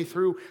viewing me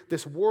through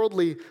this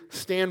worldly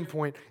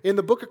standpoint. In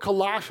the book of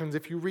Colossians,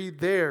 if you read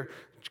there,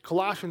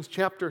 Colossians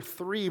chapter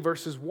 3,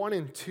 verses 1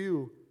 and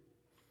 2,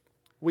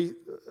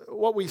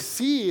 what we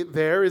see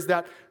there is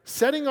that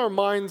setting our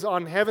minds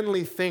on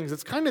heavenly things,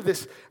 it's kind of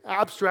this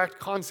abstract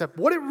concept.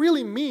 What it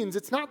really means,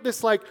 it's not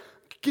this like,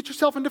 get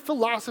yourself into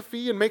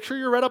philosophy and make sure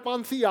you're read up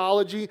on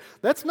theology.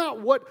 That's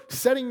not what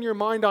setting your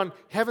mind on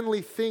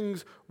heavenly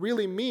things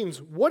really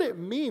means. What it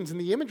means, and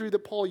the imagery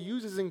that Paul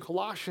uses in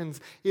Colossians,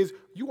 is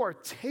you are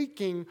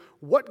taking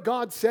what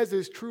God says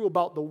is true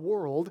about the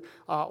world,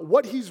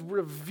 what he's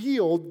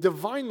revealed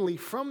divinely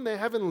from the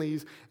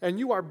heavenlies, and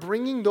you are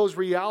bringing those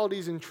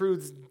realities and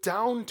truths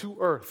down to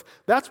earth.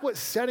 That's what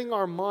setting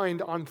our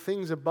mind on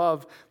things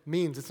above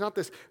means. It's not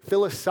this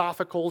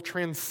philosophical,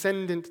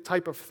 transcendent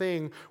type of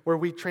thing where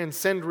we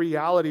transcend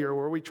reality or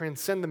where we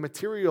transcend the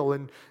material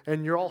and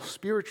you're all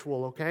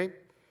spiritual, okay?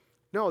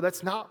 No,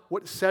 that's not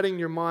what setting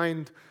your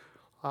mind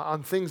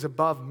on things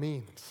above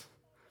means.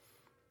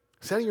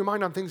 Setting your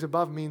mind on things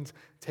above means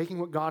taking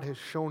what God has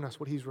shown us,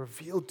 what he's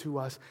revealed to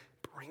us,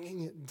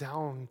 bringing it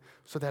down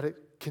so that it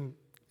can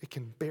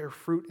bear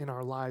fruit in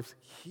our lives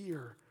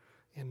here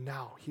and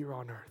now, here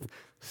on earth.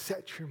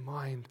 Set your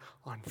mind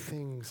on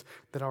things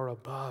that are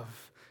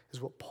above, is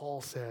what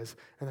Paul says,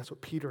 and that's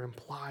what Peter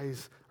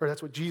implies, or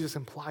that's what Jesus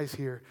implies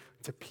here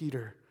to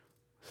Peter.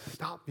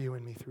 Stop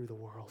viewing me through the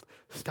world.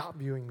 Stop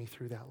viewing me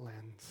through that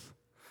lens.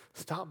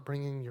 Stop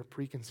bringing your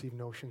preconceived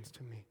notions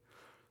to me.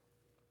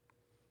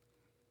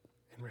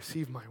 And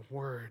receive my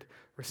word.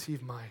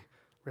 Receive my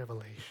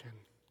revelation.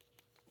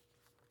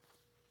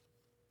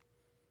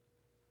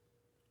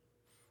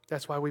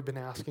 That's why we've been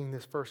asking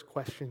this first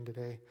question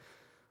today.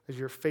 Is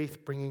your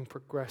faith bringing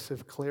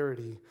progressive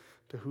clarity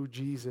to who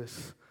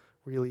Jesus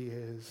really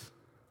is?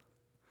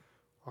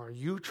 Are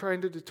you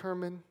trying to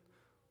determine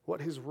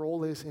what his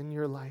role is in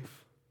your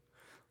life?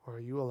 Or are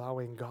you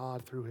allowing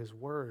God through his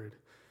word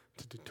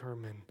to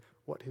determine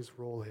what his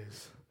role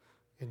is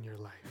in your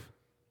life?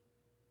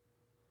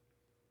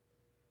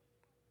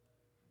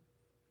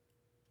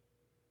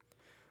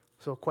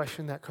 So a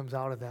question that comes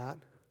out of that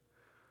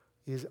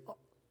is,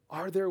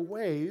 are there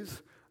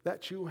ways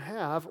that you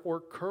have or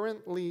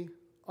currently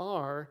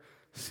are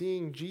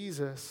seeing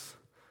Jesus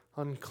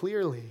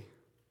unclearly?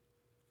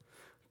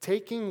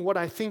 Taking what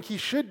I think he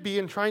should be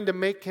and trying to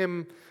make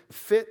him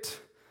fit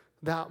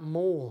that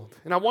mold.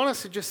 And I want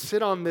us to just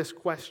sit on this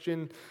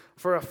question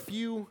for a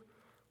few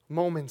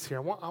moments here.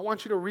 I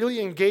want you to really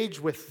engage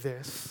with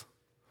this.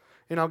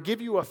 And I'll give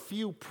you a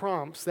few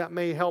prompts that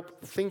may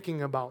help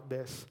thinking about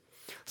this.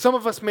 Some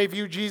of us may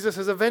view Jesus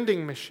as a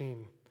vending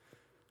machine.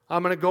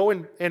 I'm going to go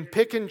and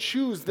pick and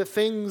choose the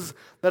things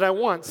that I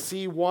want.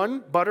 See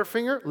one,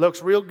 Butterfinger,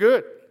 looks real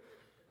good.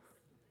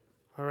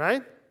 All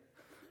right?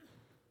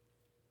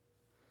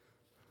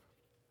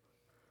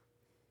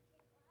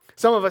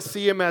 Some of us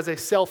see him as a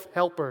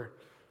self-helper.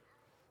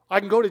 I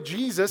can go to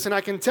Jesus and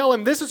I can tell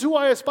him, this is who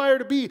I aspire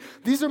to be.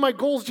 These are my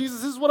goals,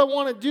 Jesus. This is what I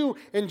want to do.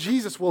 And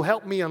Jesus will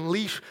help me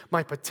unleash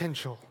my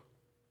potential.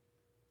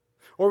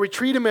 Or we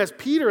treat him as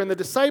Peter and the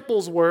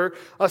disciples were,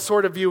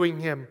 sort of viewing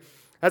him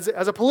as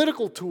a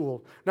political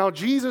tool. Now,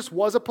 Jesus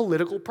was a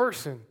political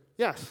person.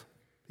 Yes,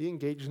 he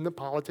engaged in the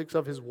politics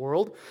of his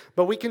world,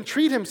 but we can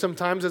treat him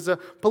sometimes as a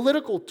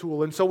political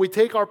tool. And so we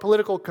take our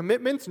political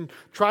commitments and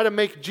try to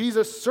make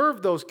Jesus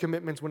serve those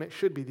commitments when it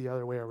should be the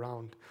other way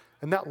around.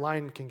 And that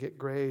line can get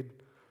grayed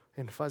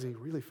and fuzzy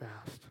really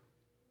fast.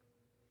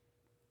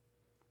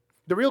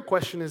 The real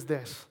question is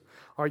this: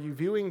 are you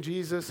viewing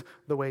Jesus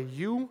the way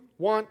you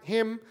want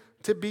him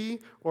to be,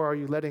 or are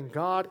you letting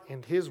God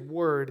and his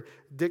word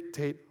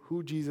dictate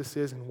who Jesus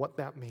is and what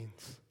that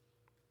means.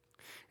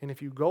 And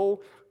if you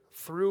go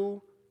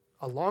through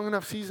a long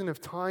enough season of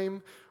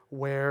time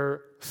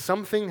where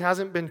something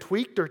hasn't been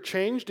tweaked or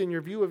changed in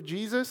your view of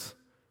Jesus,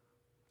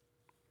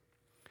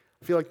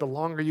 I feel like the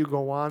longer you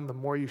go on, the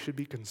more you should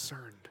be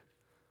concerned.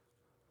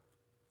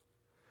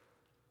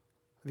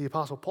 The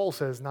Apostle Paul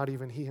says not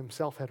even he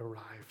himself had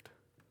arrived.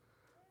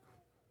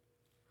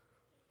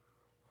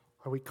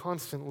 Are we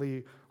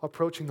constantly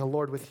approaching the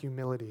Lord with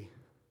humility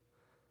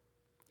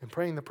and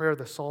praying the prayer of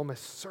the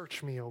psalmist,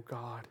 "Search me, O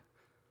God"?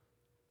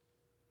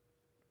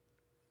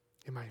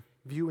 Am I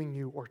viewing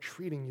you or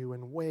treating you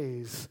in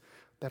ways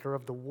that are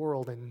of the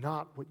world and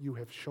not what you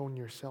have shown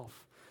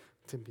yourself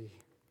to be?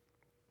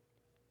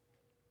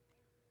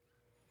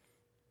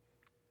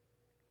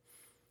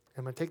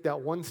 I'm going to take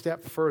that one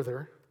step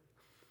further.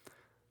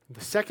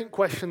 The second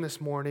question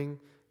this morning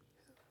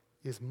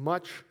is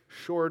much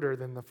shorter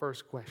than the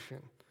first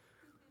question.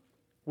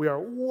 We are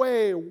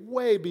way,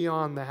 way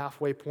beyond the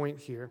halfway point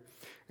here.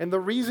 And the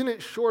reason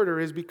it's shorter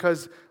is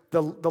because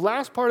the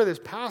last part of this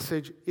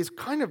passage is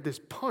kind of this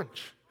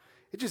punch.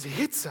 It just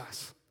hits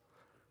us.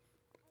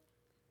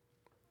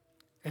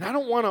 And I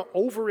don't want to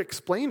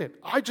over-explain it.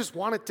 I just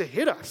want it to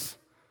hit us.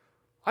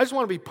 I just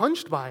want to be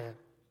punched by it.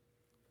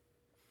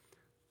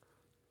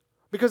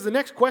 Because the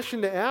next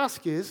question to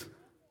ask is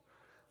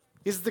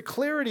the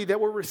clarity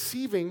that we're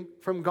receiving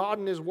from God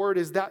and His Word,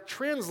 is that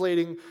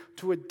translating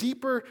to a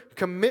deeper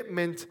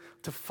commitment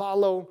to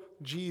follow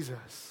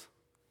Jesus?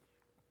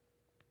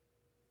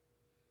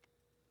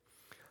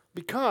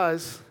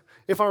 Because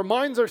if our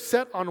minds are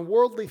set on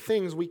worldly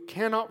things, we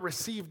cannot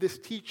receive this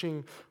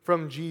teaching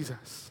from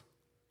Jesus.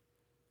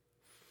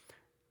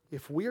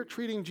 If we are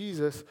treating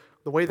Jesus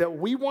the way that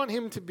we want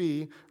Him to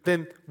be,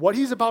 then what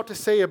He's about to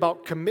say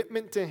about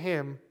commitment to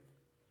Him,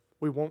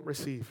 we won't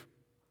receive.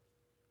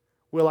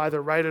 We'll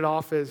either write it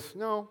off as,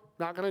 no,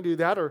 not going to do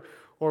that, or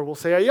we'll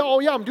say, oh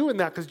yeah, I'm doing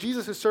that because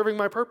Jesus is serving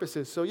my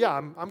purposes, so yeah,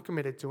 I'm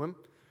committed to Him.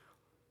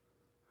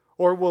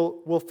 Or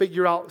we'll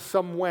figure out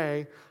some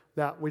way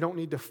that we don't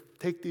need to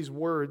take these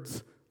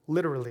words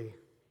literally.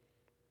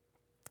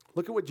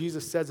 Look at what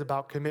Jesus says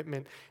about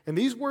commitment. And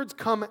these words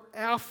come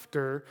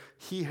after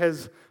He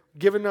has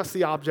given us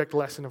the object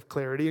lesson of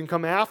clarity and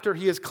come after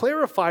He has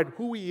clarified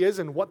who He is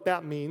and what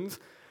that means.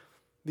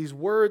 These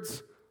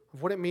words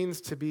of what it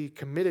means to be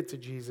committed to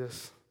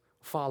Jesus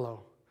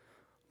follow.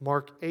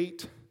 Mark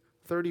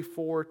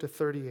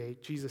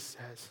 8:34-38, Jesus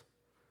says,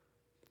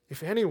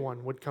 "If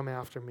anyone would come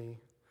after me,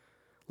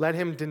 let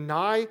him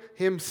deny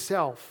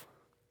himself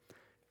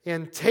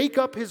and take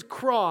up his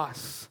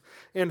cross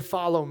and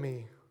follow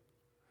me.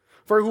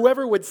 For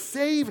whoever would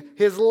save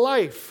his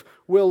life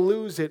will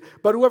lose it,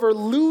 but whoever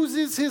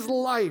loses his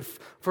life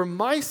for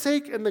my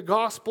sake and the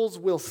gospel's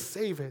will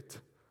save it.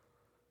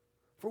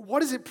 For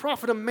what does it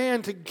profit a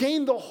man to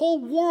gain the whole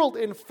world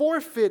and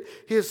forfeit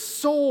his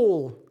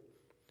soul?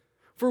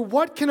 For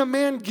what can a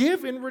man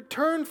give in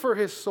return for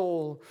his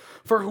soul?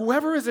 For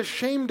whoever is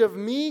ashamed of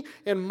me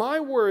and my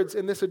words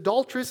in this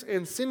adulterous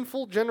and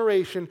sinful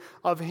generation,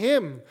 of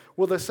him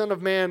will the Son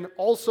of Man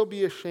also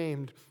be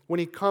ashamed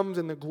when He comes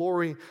in the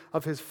glory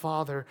of His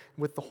Father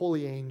with the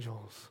holy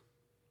angels."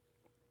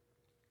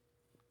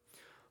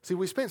 See,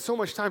 we spent so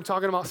much time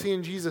talking about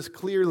seeing Jesus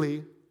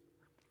clearly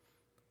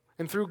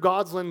and through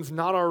God's lens,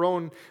 not our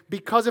own,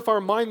 because if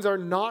our minds are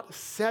not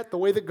set the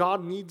way that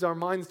God needs our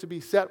minds to be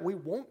set, we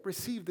won't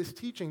receive this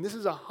teaching. This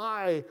is a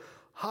high,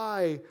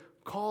 high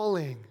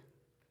calling.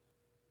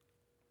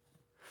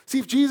 See,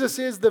 if Jesus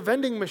is the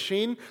vending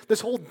machine,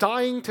 this whole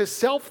dying to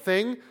self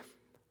thing,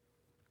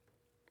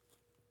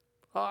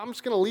 I'm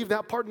just going to leave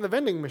that part in the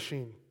vending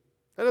machine.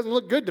 That doesn't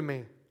look good to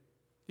me.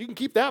 You can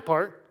keep that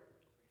part.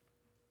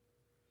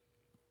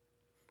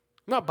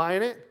 I'm not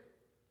buying it.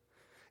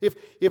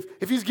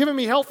 If He's given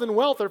me health and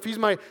wealth, or if He's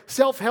my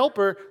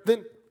self-helper,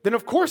 then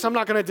of course I'm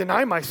not going to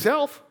deny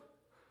myself.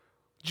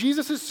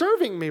 Jesus is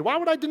serving me. Why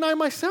would I deny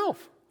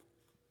myself?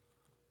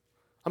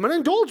 I'm going to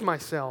indulge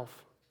myself.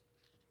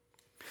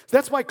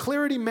 That's why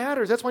clarity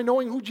matters. That's why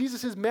knowing who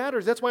Jesus is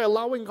matters. That's why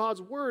allowing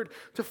God's Word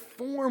to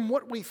form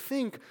what we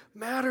think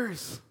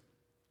matters.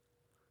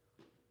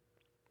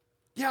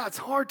 Yeah, it's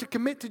hard to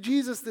commit to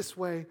Jesus this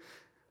way,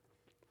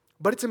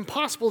 but it's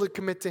impossible to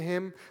commit to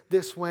Him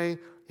this way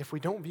if we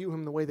don't view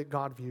Him the way that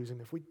God views Him,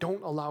 if we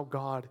don't allow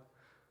God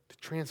to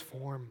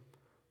transform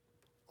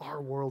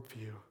our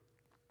worldview.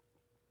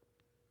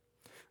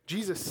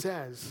 Jesus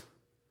says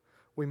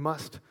we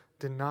must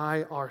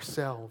deny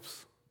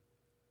ourselves.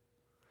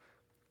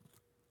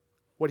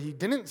 What He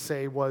didn't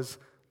say was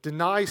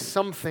deny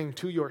something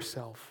to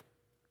yourself.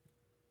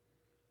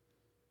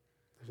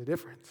 There's a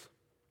difference.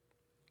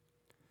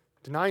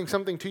 Denying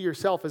something to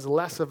yourself is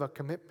less of a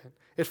commitment.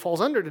 It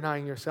falls under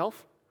denying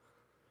yourself.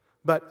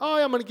 But,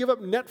 I'm going to give up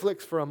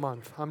Netflix for a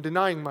month. I'm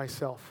denying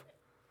myself.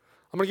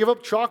 I'm going to give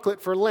up chocolate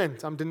for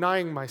Lent. I'm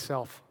denying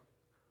myself.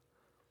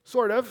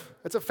 Sort of.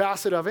 That's a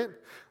facet of it.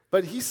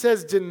 But He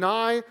says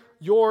deny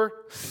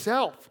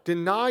yourself.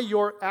 Deny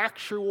your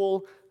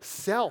actual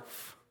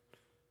self.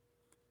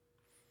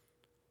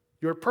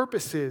 Your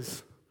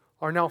purposes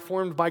are now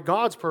formed by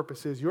God's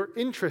purposes. Your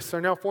interests are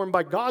now formed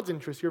by God's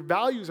interests. Your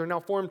values are now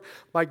formed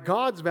by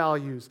God's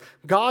values.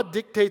 God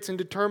dictates and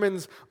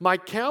determines my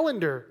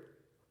calendar.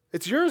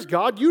 It's yours,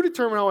 God. You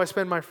determine how I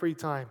spend my free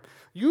time.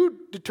 You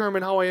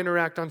determine how I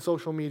interact on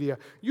social media.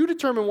 You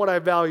determine what I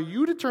value.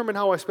 You determine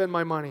how I spend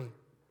my money.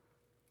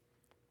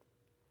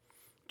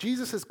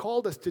 Jesus has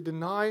called us to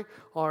deny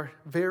our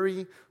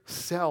very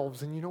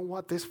selves. And you know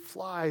what? This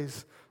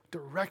flies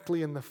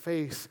directly in the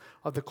face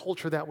of the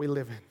culture that we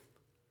live in.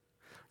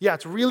 Yeah,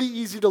 it's really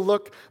easy to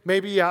look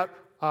maybe at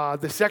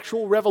the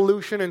sexual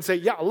revolution and say,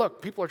 yeah,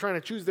 look, people are trying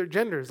to choose their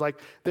genders. Like,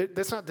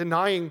 that's not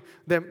denying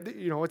them.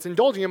 It's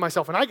indulging in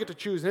myself, and I get to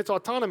choose, and it's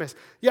autonomous.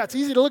 Yeah, it's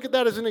easy to look at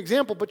that as an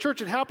example, but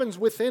church, it happens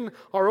within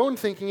our own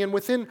thinking and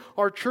within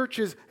our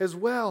churches as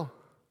well.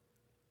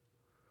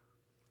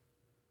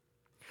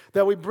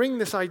 That we bring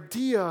this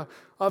idea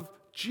of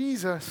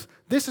Jesus,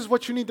 this is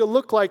what you need to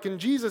look like. And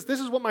Jesus, this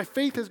is what my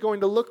faith is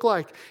going to look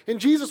like. And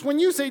Jesus, when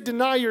you say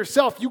deny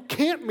yourself, you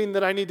can't mean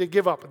that I need to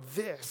give up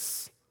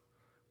this.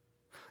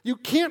 You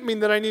can't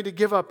mean that I need to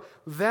give up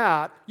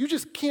that. You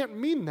just can't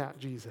mean that,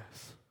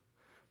 Jesus.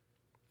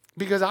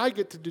 Because I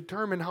get to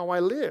determine how I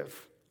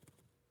live.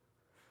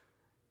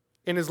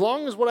 And as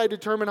long as what I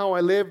determine how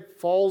I live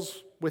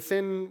falls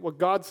within what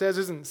God says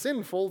isn't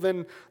sinful,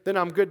 then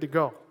I'm good to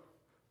go.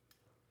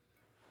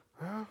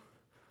 Well,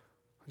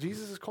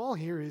 Jesus' call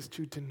here is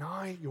to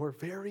deny your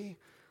very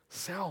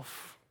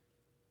self.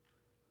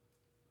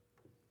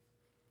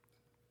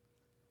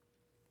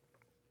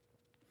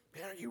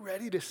 Man, are you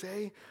ready to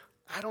say,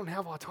 I don't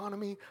have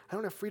autonomy, I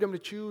don't have freedom to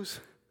choose?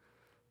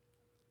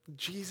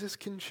 Jesus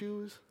can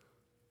choose?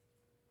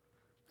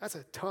 That's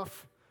a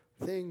tough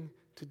thing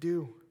to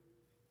do.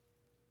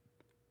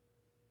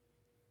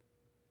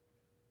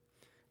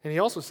 And he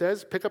also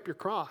says, pick up your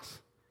cross.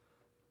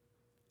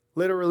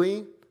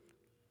 Literally,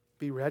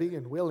 be ready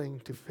and willing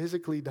to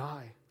physically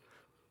die.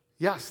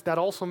 Yes, that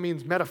also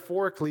means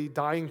metaphorically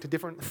dying to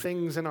different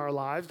things in our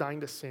lives,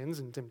 dying to sins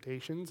and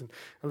temptations and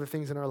other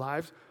things in our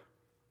lives.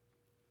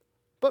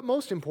 But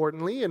most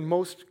importantly, and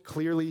most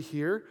clearly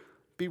here,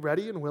 be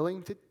ready and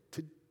willing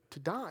to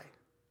die,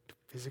 to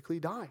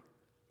physically die,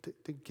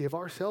 to give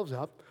ourselves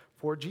up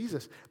for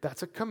Jesus.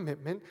 That's a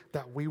commitment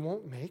that we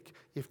won't make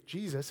if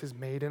Jesus is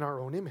made in our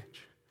own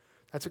image.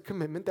 That's a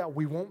commitment that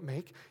we won't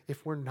make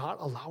if we're not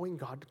allowing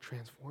God to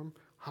transform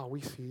how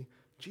we see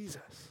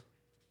Jesus.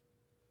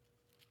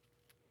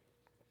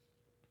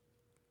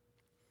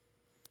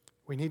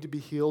 We need to be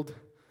healed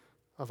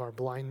of our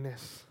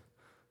blindness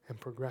and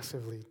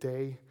progressively,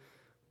 day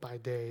by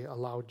day,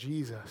 allow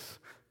Jesus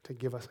to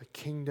give us a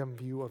kingdom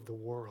view of the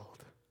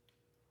world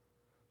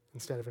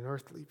instead of an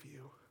earthly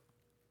view.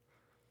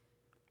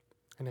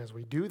 And as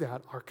we do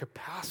that, our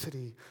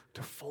capacity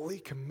to fully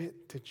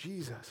commit to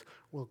Jesus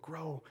will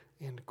grow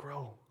and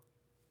grow.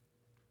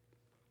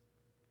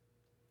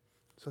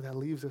 So that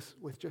leaves us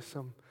with just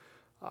some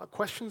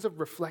questions of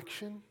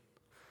reflection.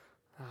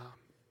 I'm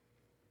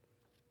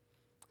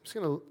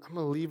going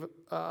to leave,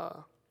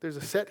 there's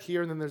a set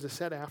here and then there's a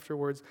set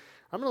afterwards.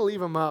 I'm going to leave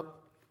them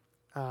up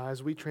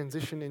as we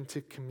transition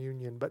into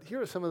communion. But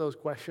here are some of those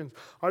questions.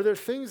 Are there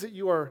things that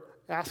you are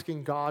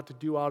asking God to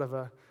do out of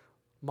a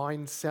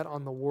mindset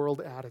on the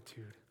world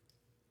attitude?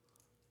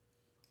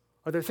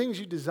 Are there things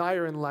you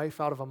desire in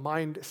life out of a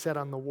mindset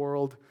on the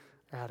world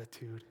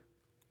attitude?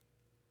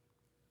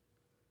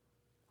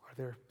 Are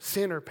there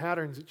sin or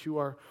patterns that you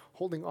are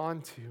holding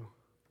on to?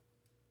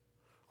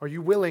 Are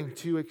you willing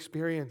to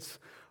experience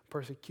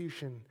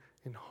persecution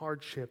and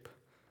hardship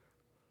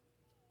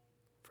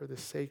for the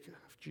sake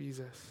of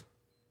Jesus?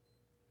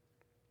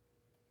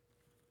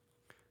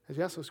 As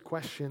you ask those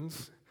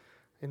questions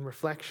in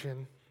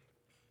reflection,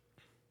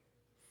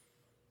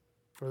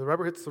 where the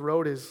rubber hits the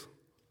road is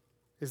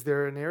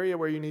there an area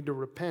where you need to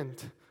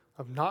repent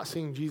of not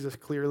seeing Jesus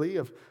clearly,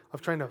 of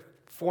trying to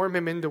form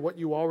him into what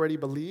you already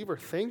believe or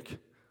think?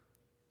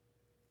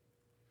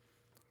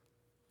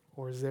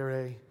 Or is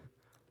there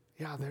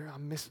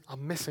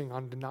I'm missing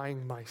on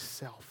denying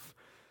myself?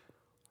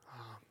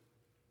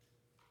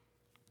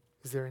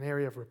 Is there an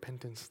area of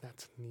repentance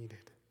that's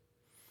needed?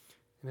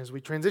 And as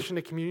we transition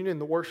to communion and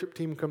the worship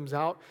team comes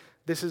out,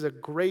 this is a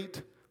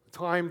great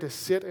time to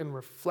sit and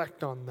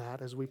reflect on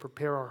that as we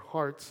prepare our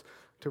hearts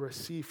to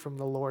receive from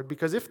the Lord.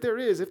 Because if there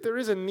is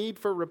a need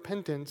for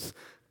repentance,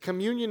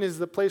 communion is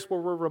the place where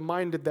we're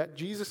reminded that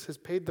Jesus has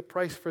paid the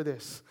price for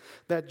this,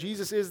 that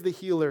Jesus is the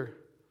healer,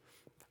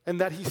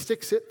 and that he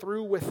sticks it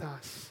through with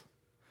us.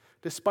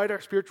 Despite our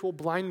spiritual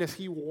blindness,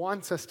 he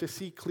wants us to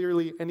see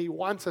clearly, and he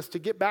wants us to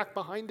get back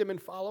behind him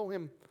and follow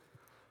him,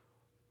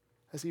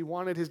 as he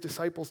wanted his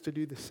disciples to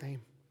do the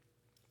same.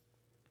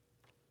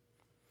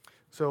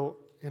 So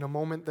in a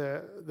moment,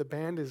 the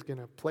band is going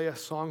to play a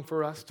song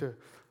for us to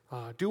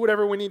do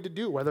whatever we need to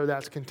do, whether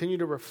that's continue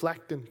to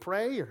reflect and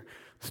pray or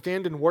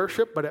stand and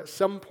worship, but at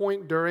some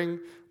point during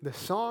the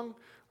song,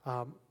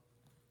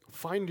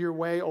 find your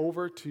way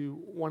over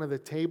to one of the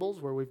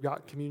tables where we've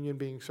got communion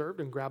being served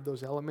and grab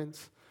those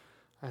elements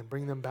and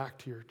bring them back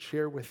to your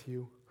chair with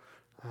you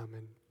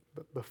and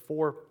But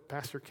before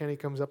Pastor Kenny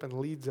comes up and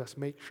leads us,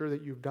 make sure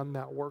that you've done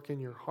that work in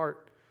your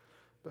heart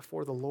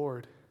before the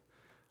Lord.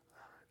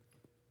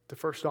 To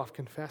first off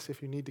confess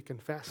if you need to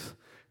confess,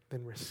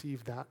 then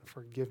receive that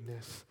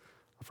forgiveness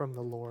from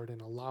the Lord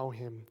and allow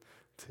him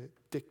to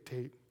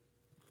dictate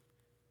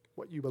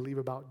what you believe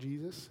about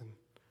Jesus and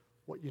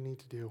what you need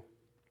to do.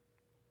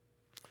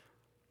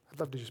 I'd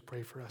love to just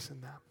pray for us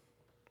in that.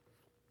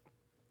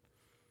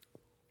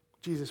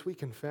 Jesus, we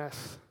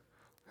confess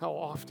how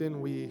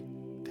often we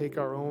take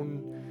our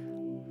own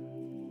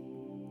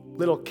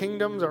little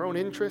kingdoms, our own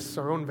interests,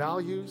 our own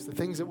values, the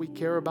things that we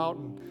care about,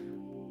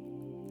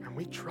 and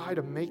we try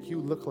to make you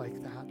look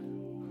like that.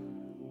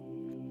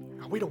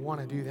 God, we don't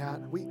want to do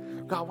that.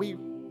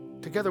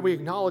 Together we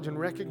acknowledge and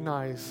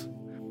recognize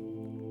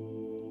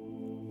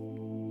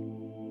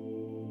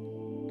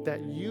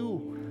that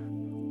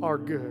you are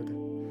good,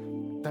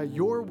 that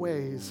your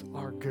ways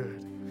are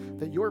good,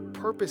 that your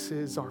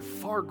purposes are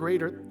far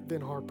greater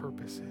than our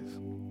purposes.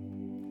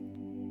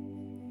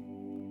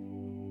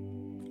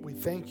 We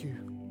thank you,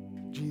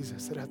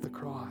 Jesus, that at the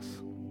cross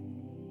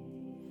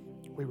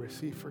we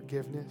receive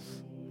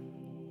forgiveness.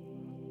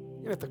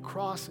 And at the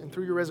cross and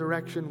through your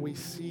resurrection, we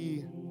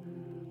see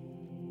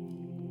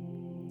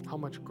how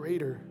much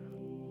greater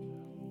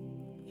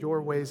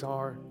your ways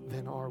are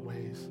than our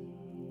ways.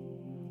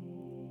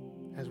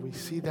 As we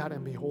see that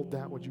and behold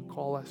that, would you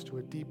call us to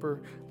a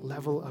deeper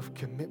level of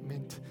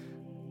commitment?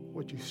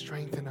 Would you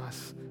strengthen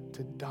us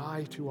to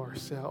die to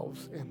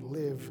ourselves and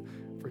live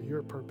for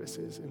your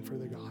purposes and for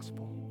the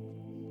gospel?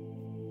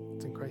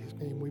 It's in Christ's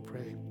name we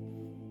pray.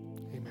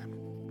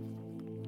 Amen.